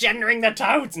Toadette! Stop gendering the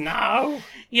toads! No!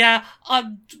 Yeah,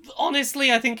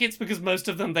 honestly, I think it's because most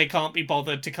of them they can't be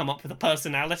bothered to come up with a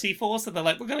personality for, so they're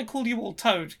like, we're going to call you all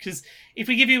Toad, because if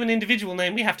we give you an individual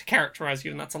name, we have to characterise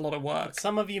you, and that's a lot of work.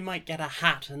 Some of you might get a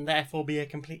hat and therefore be a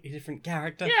completely different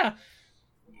character. Yeah.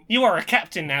 You are a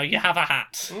captain now, you have a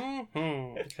hat.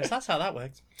 Mm-hmm. Because that's how that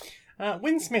works.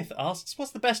 Winsmith asks,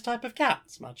 what's the best type of cat?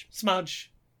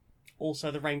 Smudge.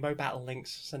 Also the Rainbow Battle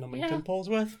Lynx, Sir Normanton Yeah.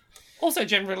 Paulsworth. Also,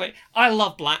 generally, I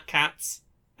love black cats,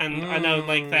 and I know,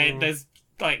 like,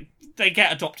 they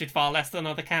get adopted far less than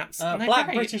other cats. And they're Black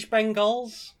great. British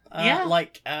Bengals. Yeah.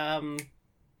 Like,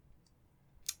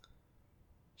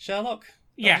 Sherlock?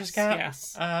 Yes, Cat.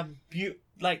 yes.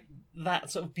 Like, that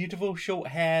sort of beautiful short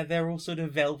hair. They're all sort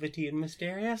of velvety and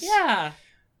mysterious. Yeah.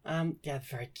 Yeah,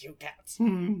 very cute cats.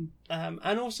 Hmm.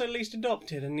 And also least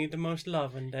adopted and need the most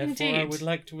love, and therefore I Indeed. would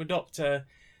like to adopt a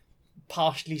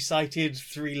partially sighted,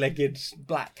 three-legged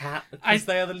black cat because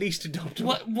they are the least adopted.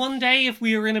 One day, if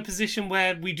we are in a position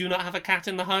where we do not have a cat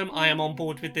in the home, I am on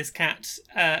board with this cat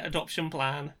adoption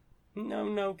plan.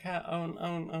 No cat,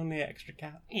 only extra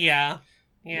cat. Yeah.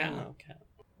 No cat.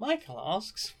 Michael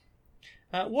asks,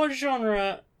 what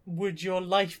genre would your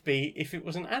life be if it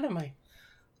was an anime?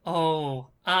 Oh,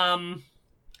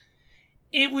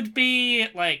 it would be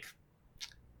like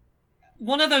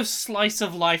one of those slice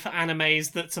of life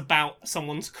animes that's about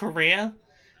someone's career.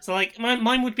 So, like,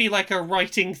 mine would be like a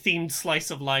writing themed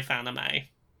slice of life anime.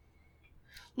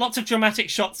 Lots of dramatic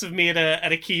shots of me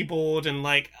at a keyboard and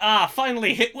like,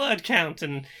 finally hit word count,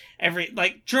 and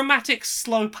dramatic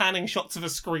slow panning shots of a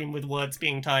screen with words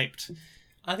being typed.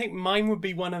 I think mine would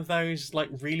be one of those, like,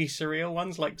 really surreal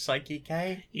ones, like Psyche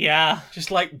K. Yeah. Just,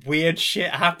 like, weird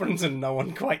shit happens and no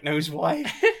one quite knows why.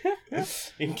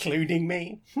 Including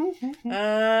me.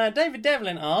 David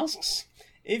Devlin asks,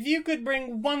 if you could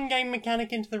bring one game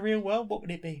mechanic into the real world, what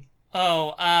would it be?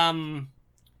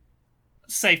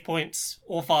 Save points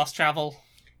or fast travel.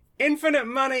 Infinite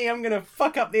money, I'm gonna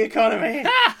fuck up the economy.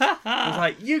 It's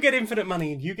like, you get infinite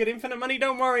money, you get infinite money,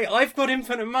 don't worry, I've got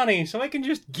infinite money, so I can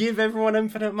just give everyone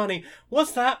infinite money.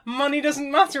 What's that? Money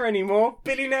doesn't matter anymore.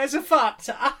 Billionaires are fucked.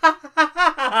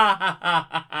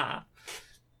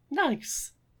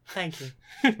 Nice. Thank you.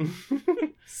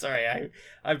 Sorry,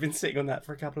 I've been sitting on that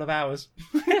for a couple of hours.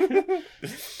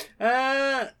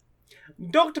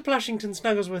 Dr. Plushington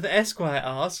Snugglesworth Esquire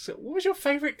asks, what was your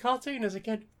favourite cartoon as a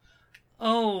kid?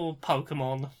 Oh,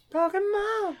 Pokemon.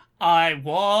 Pokemon! I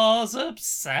was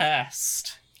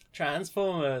obsessed.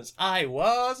 Transformers. I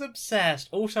was obsessed.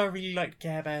 Also, I really liked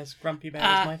Care Bears. Grumpy Bear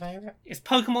is my favourite. It's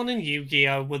Pokemon and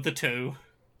Yu-Gi-Oh! Were the two.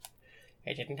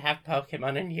 I didn't have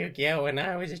Pokemon and Yu-Gi-Oh! When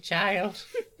I was a child.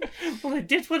 Well, I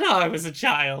did when I was a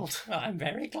child. Oh, I'm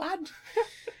very glad.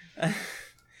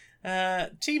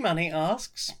 T-Money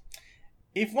asks,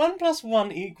 if 1 +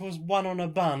 1 = 1 on a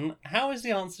bun, how is the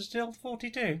answer still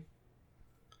 42?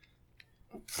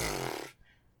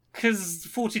 Because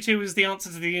 42 is the answer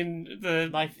to the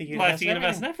Life, the universe,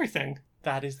 and everything.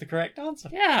 That is the correct answer.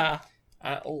 Yeah.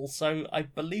 Also, I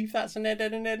believe that's an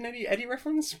Eddie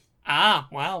reference. Ah,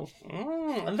 well.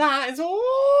 And that is all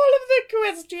of the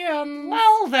questions.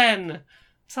 Well then,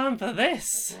 time for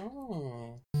this.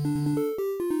 Do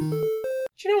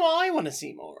you know what I want to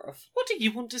see more of? What do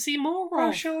you want to see more of?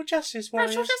 Racial Justice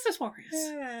Warriors. Racial Justice Warriors.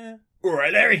 Yeah.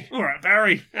 Alright, Larry. Alright,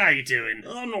 Barry. How you doing?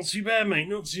 Oh, not too bad, mate.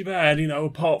 Not too bad. You know,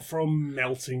 apart from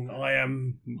melting. I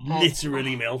am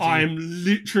literally melting. I'm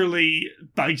literally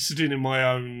basting in my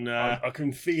own... I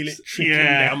can feel it trickling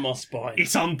down my spine.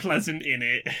 It's unpleasant,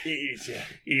 innit? It is, yeah.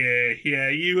 Yeah.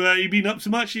 You been up to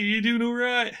much? You doing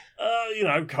alright? You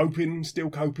know,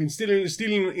 still coping, still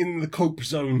in the cope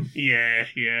zone.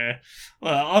 Yeah.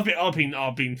 Well,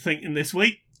 I've been thinking this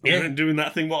week. Yeah. Doing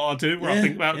that thing what I do, where I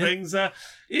think about things.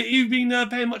 You've been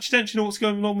paying much attention to what's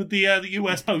going on with the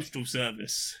US Postal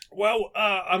Service. Well,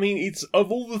 I mean, it's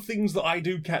of all the things that I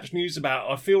do catch news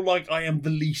about, I feel like I am the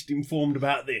least informed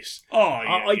about this. Oh,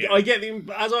 yeah. I get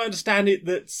as I understand it,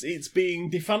 that it's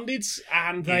being defunded,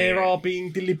 and there are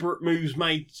being deliberate moves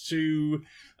made to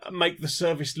make the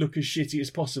service look as shitty as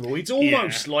possible. It's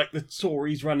almost like the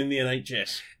Tories running the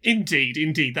NHS.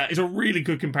 Indeed. That is a really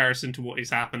good comparison to what is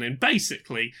happening.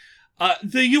 Basically,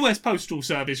 the US Postal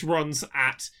Service runs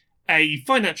at a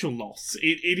financial loss.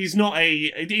 It is not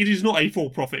a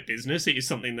for-profit business. It is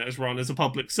something that is run as a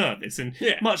public service, and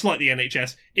much like the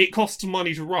NHS, it costs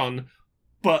money to run.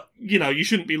 But, you know, you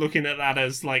shouldn't be looking at that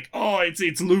as like, oh,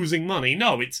 it's losing money.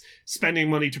 No, it's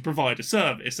spending money to provide a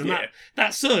service, and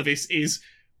that service is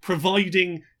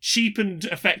providing cheap and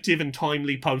effective and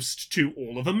timely post to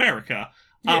all of America.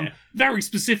 Yeah. Very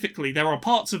specifically, there are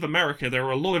parts of America, there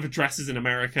are a lot of addresses in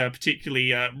America,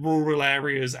 particularly rural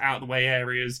areas, out-of-the-way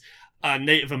areas,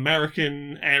 Native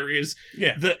American areas,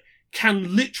 that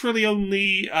can literally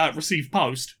only receive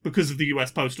post because of the US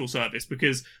Postal Service,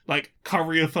 because, like,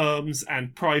 courier firms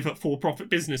and private for-profit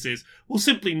businesses will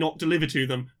simply not deliver to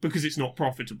them because it's not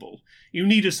profitable. You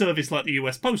need a service like the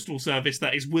US Postal Service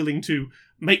that is willing to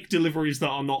make deliveries that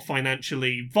are not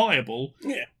financially viable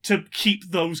to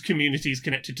keep those communities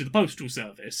connected to the Postal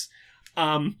Service.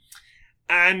 And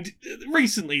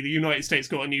recently, the United States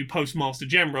got a new Postmaster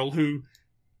General who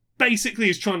basically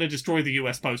is trying to destroy the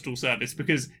US Postal Service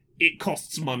because it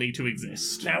costs money to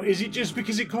exist. Now, is it just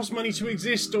because it costs money to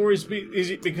exist, or is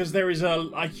it because there is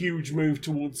a huge move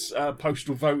towards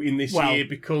postal voting this year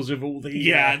because of all the...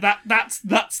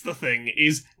 that's the thing,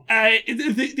 is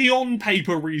the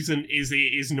on-paper reason is it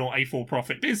is not a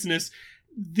for-profit business.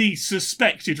 The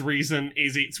suspected reason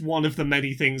is it's one of the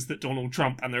many things that Donald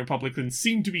Trump and the Republicans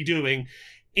seem to be doing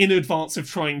in advance of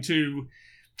trying to...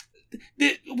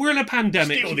 We're in a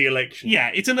pandemic. Steal the election.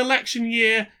 Yeah, it's an election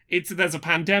year. There's a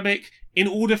pandemic. In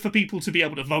order for people to be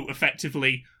able to vote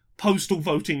effectively, postal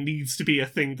voting needs to be a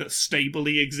thing that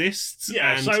stably exists.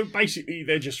 Yeah, so basically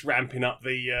they're just ramping up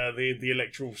the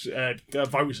electoral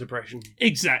voter suppression.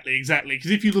 Exactly.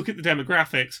 Because if you look at the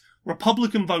demographics,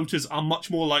 Republican voters are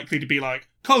much more likely to be like,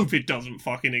 COVID doesn't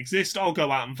fucking exist, I'll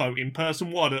go out and vote in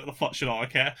person, why the fuck should I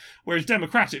care? Whereas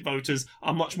Democratic voters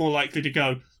are much more likely to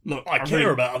go, look, I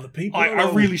care about other people. I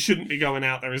really shouldn't be going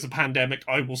out. There is a pandemic.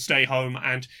 I will stay home,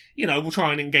 and we'll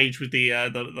try and engage with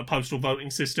the postal voting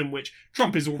system, which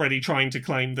Trump is already trying to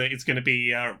claim that it's going to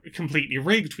be completely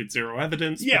rigged with zero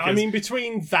evidence. Yeah, I mean,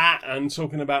 between that and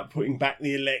talking about putting back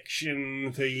the election,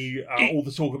 all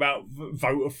the talk about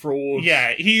voter fraud.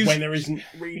 Yeah, when there isn't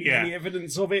really any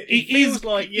evidence of it. He's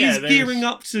gearing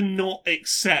up to not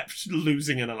accept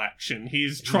losing an election.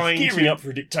 He's gearing up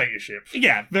for dictatorship.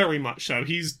 Yeah, very much so.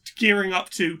 He's gearing up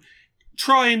to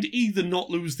try and either not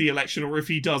lose the election, or if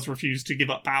he does, refuse to give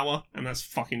up power, and that's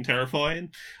fucking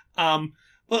terrifying.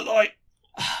 But like,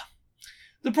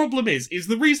 the problem is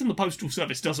the reason the Postal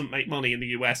Service doesn't make money in the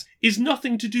US is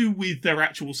nothing to do with their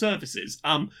actual services.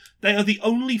 They are the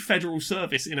only federal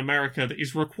service in America that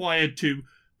is required to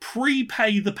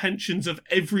prepay the pensions of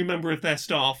every member of their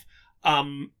staff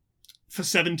for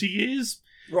 70 years.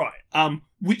 Right.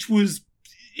 Which was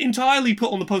entirely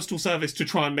put on the Postal Service to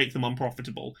try and make them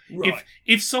unprofitable. Right.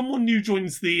 If someone new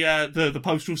joins the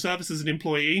Postal Service as an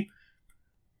employee,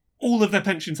 all of their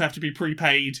pensions have to be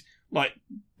prepaid, like,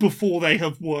 before they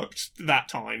have worked that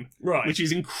time. Right. Which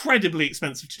is incredibly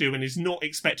expensive to do and is not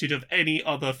expected of any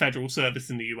other federal service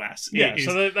in the US.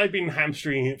 So they've been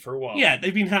hamstringing it for a while. Yeah,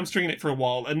 they've been hamstringing it for a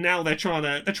while, and now they're trying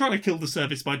to kill the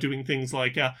service by doing things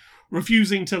like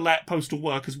refusing to let postal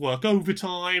workers work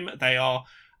overtime. They are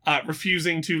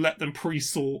refusing to let them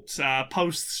pre-sort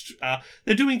posts.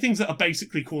 They're doing things that are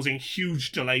basically causing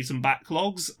huge delays and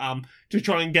backlogs to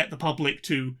try and get the public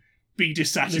to be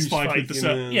dissatisfied with the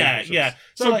service. Yeah.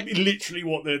 So like, literally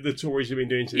what the Tories have been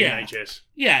doing to the NHS.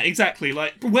 Yeah, exactly.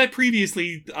 Like, where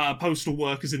previously postal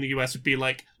workers in the US would be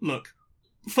like, look,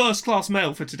 first-class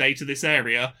mail for today to this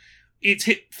area, it's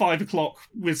hit 5 o'clock,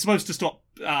 we're supposed to stop,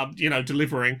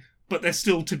 delivering, but there's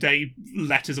still today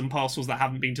letters and parcels that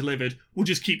haven't been delivered. We'll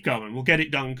just keep going. We'll get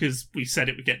it done because we said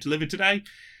it would get delivered today.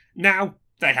 Now,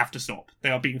 they have to stop. They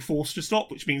are being forced to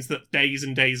stop, which means that days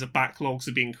and days of backlogs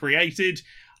are being created.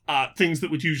 Things that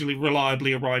would usually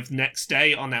reliably arrive the next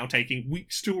day are now taking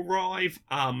weeks to arrive.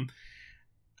 And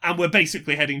we're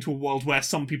basically heading to a world where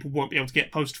some people won't be able to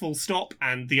get post full stop,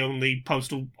 and the only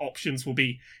postal options will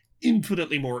be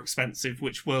infinitely more expensive,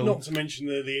 which will... Not to mention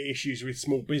the issues with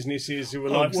small businesses who are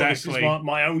like, exactly. Well, this is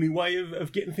my only way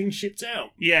of getting things shipped out.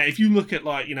 Yeah, if you look at,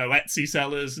 like, Etsy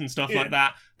sellers and stuff like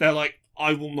that, they're like,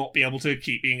 I will not be able to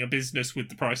keep being a business with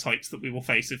the price hikes that we will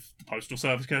face if the Postal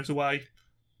Service goes away.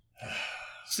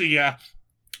 So yeah,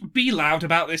 be loud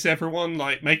about this, everyone.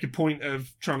 Like, make a point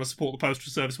of trying to support the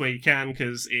Postal Service where you can,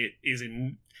 because it is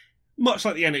much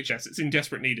like the NHS, it's in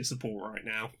desperate need of support right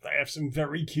now. They have some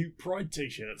very cute Pride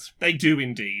t-shirts. They do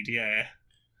indeed, yeah.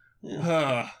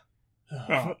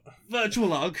 Virtual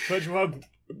hug. Virtual hug,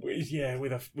 yeah,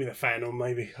 with a fan on,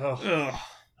 maybe.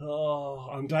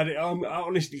 I'm glad. I'm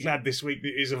honestly glad this week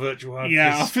it is a virtual hug.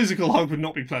 Yeah, a physical hug would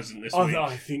not be pleasant this week.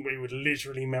 I think we would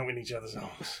literally melt in each other's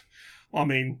arms. I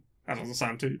mean, that doesn't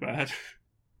sound too bad.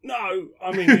 No,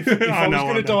 I mean, if I was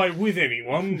going to die with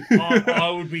anyone, I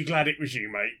would be glad it was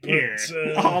you, mate.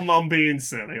 But, I'm being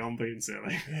silly.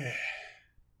 Yeah.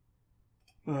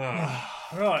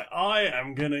 Right, I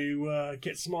am going to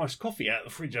get some iced coffee out of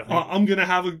the fridge, I think. I'm going to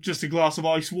have just a glass of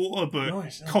ice water, but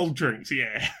Nice, cold drinks,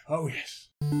 yeah. Oh, yes.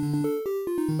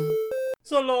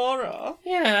 So, Laura,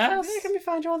 Yes. where can we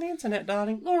find you on the internet,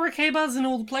 darling? Laura K Buzz in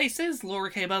all the places. Laura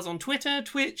K Buzz on Twitter,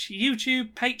 Twitch,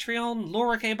 YouTube, Patreon,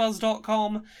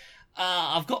 laurakbuzz.com.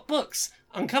 I've got books.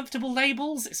 Uncomfortable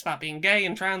Labels. It's about being gay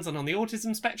and trans and on the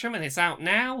autism spectrum, and it's out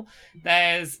now.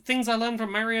 There's Things I Learned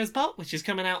from Mario's Butt, which is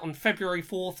coming out on February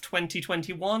 4th,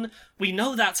 2021. We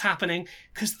know that's happening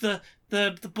because the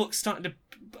book's starting to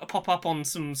pop up on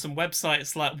some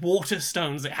websites like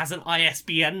Waterstones. It has an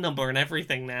ISBN number and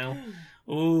everything now.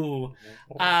 Ooh.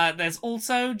 There's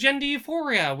also Gender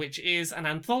Euphoria, which is an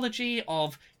anthology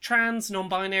of trans,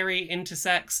 non-binary,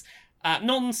 intersex,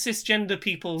 non-cisgender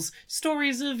people's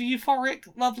stories of euphoric,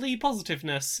 lovely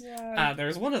positiveness.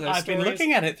 There's one of those I've been stories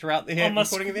looking at it throughout the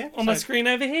recording of the episode. on my screen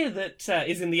over here that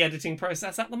is in the editing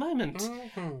process at the moment.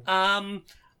 Mm-hmm.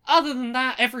 Other than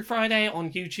that, every Friday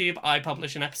on YouTube, I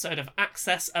publish an episode of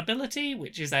Accessibility,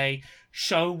 which is a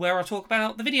show where I talk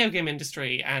about the video game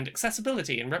industry and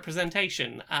accessibility and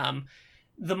representation.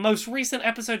 The most recent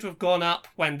episode to have gone up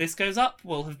when this goes up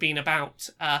will have been about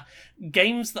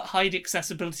games that hide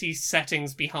accessibility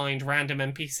settings behind random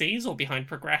NPCs or behind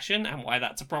progression and why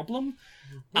that's a problem.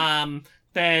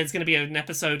 There's going to be an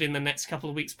episode in the next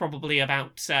couple of weeks probably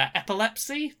about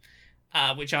epilepsy,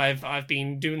 which I've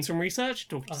been doing some research,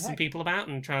 talking to some people about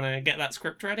and trying to get that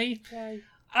script ready. Yay.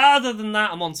 Other than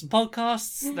that, I'm on some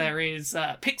podcasts. There is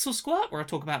Pixel Squirt, where I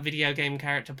talk about video game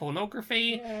character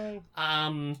pornography. Yay.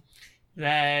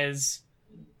 There's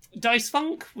Dice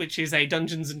Funk, which is a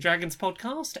Dungeons and Dragons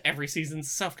podcast. Every season's a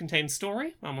self-contained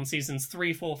story. I'm on seasons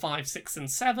 3, 4, 5, 6, and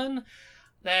 7.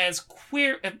 There's There's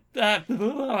Queer and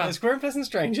Pleasant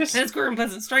Strangers. There's Queer and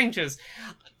Pleasant Strangers.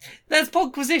 There's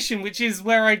Podquisition, which is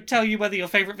where I tell you whether your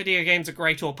favourite video games are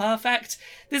great or perfect.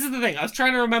 This is the thing. I was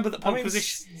trying to remember that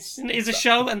Podquisition is a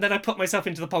show, and then I put myself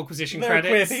into the Podquisition There are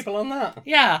credits. queer people on that.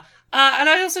 Yeah. And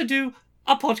I also do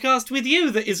a podcast with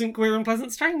you that isn't Queer and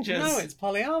Pleasant Strangers. No, it's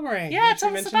Polyamory. Yeah, which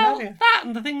tell we us mentioned about earlier. that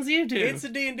and the things you do. It's a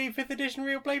D&D 5th edition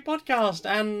real play podcast,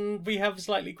 and we have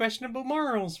slightly questionable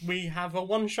morals. We have a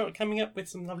one-shot coming up with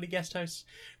some lovely guest hosts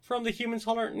from the Human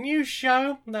Tolerant News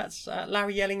show. That's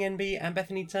Larry Yelling NB and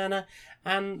Bethany Turner.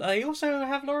 And I also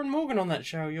have Lauren Morgan on that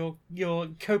show, your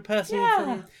co-person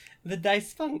from the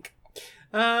Dice Funk.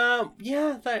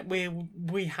 That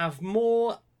we have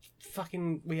more...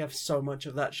 we have so much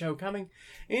of that show coming.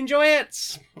 Enjoy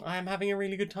it! I am having a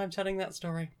really good time telling that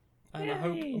story. And I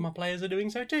hope my players are doing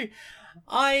so too.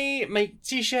 I make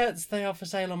t-shirts. They are for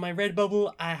sale on my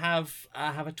Redbubble. I have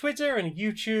a Twitter and a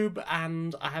YouTube,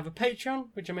 and I have a Patreon,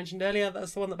 which I mentioned earlier.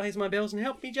 That's the one that pays my bills and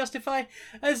helped me justify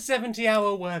a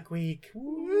 70-hour work week.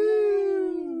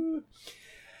 Woo!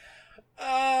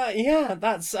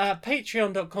 That's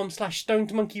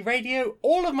patreon.com/stonedmonkeyradio.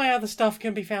 All of my other stuff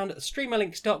can be found at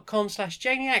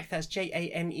streamerlinks.com/Janiac. That's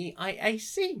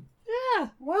JANEIAC. Yeah.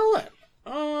 Well then,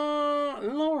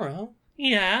 Laura,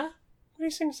 Yeah. what do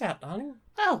you think out, darling?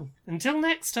 Well, until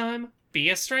next time, be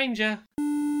a stranger.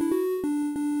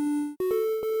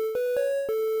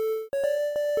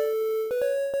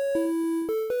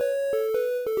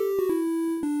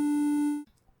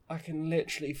 I can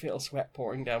literally feel sweat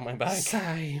pouring down my back.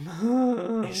 Same.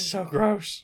 It's so gross.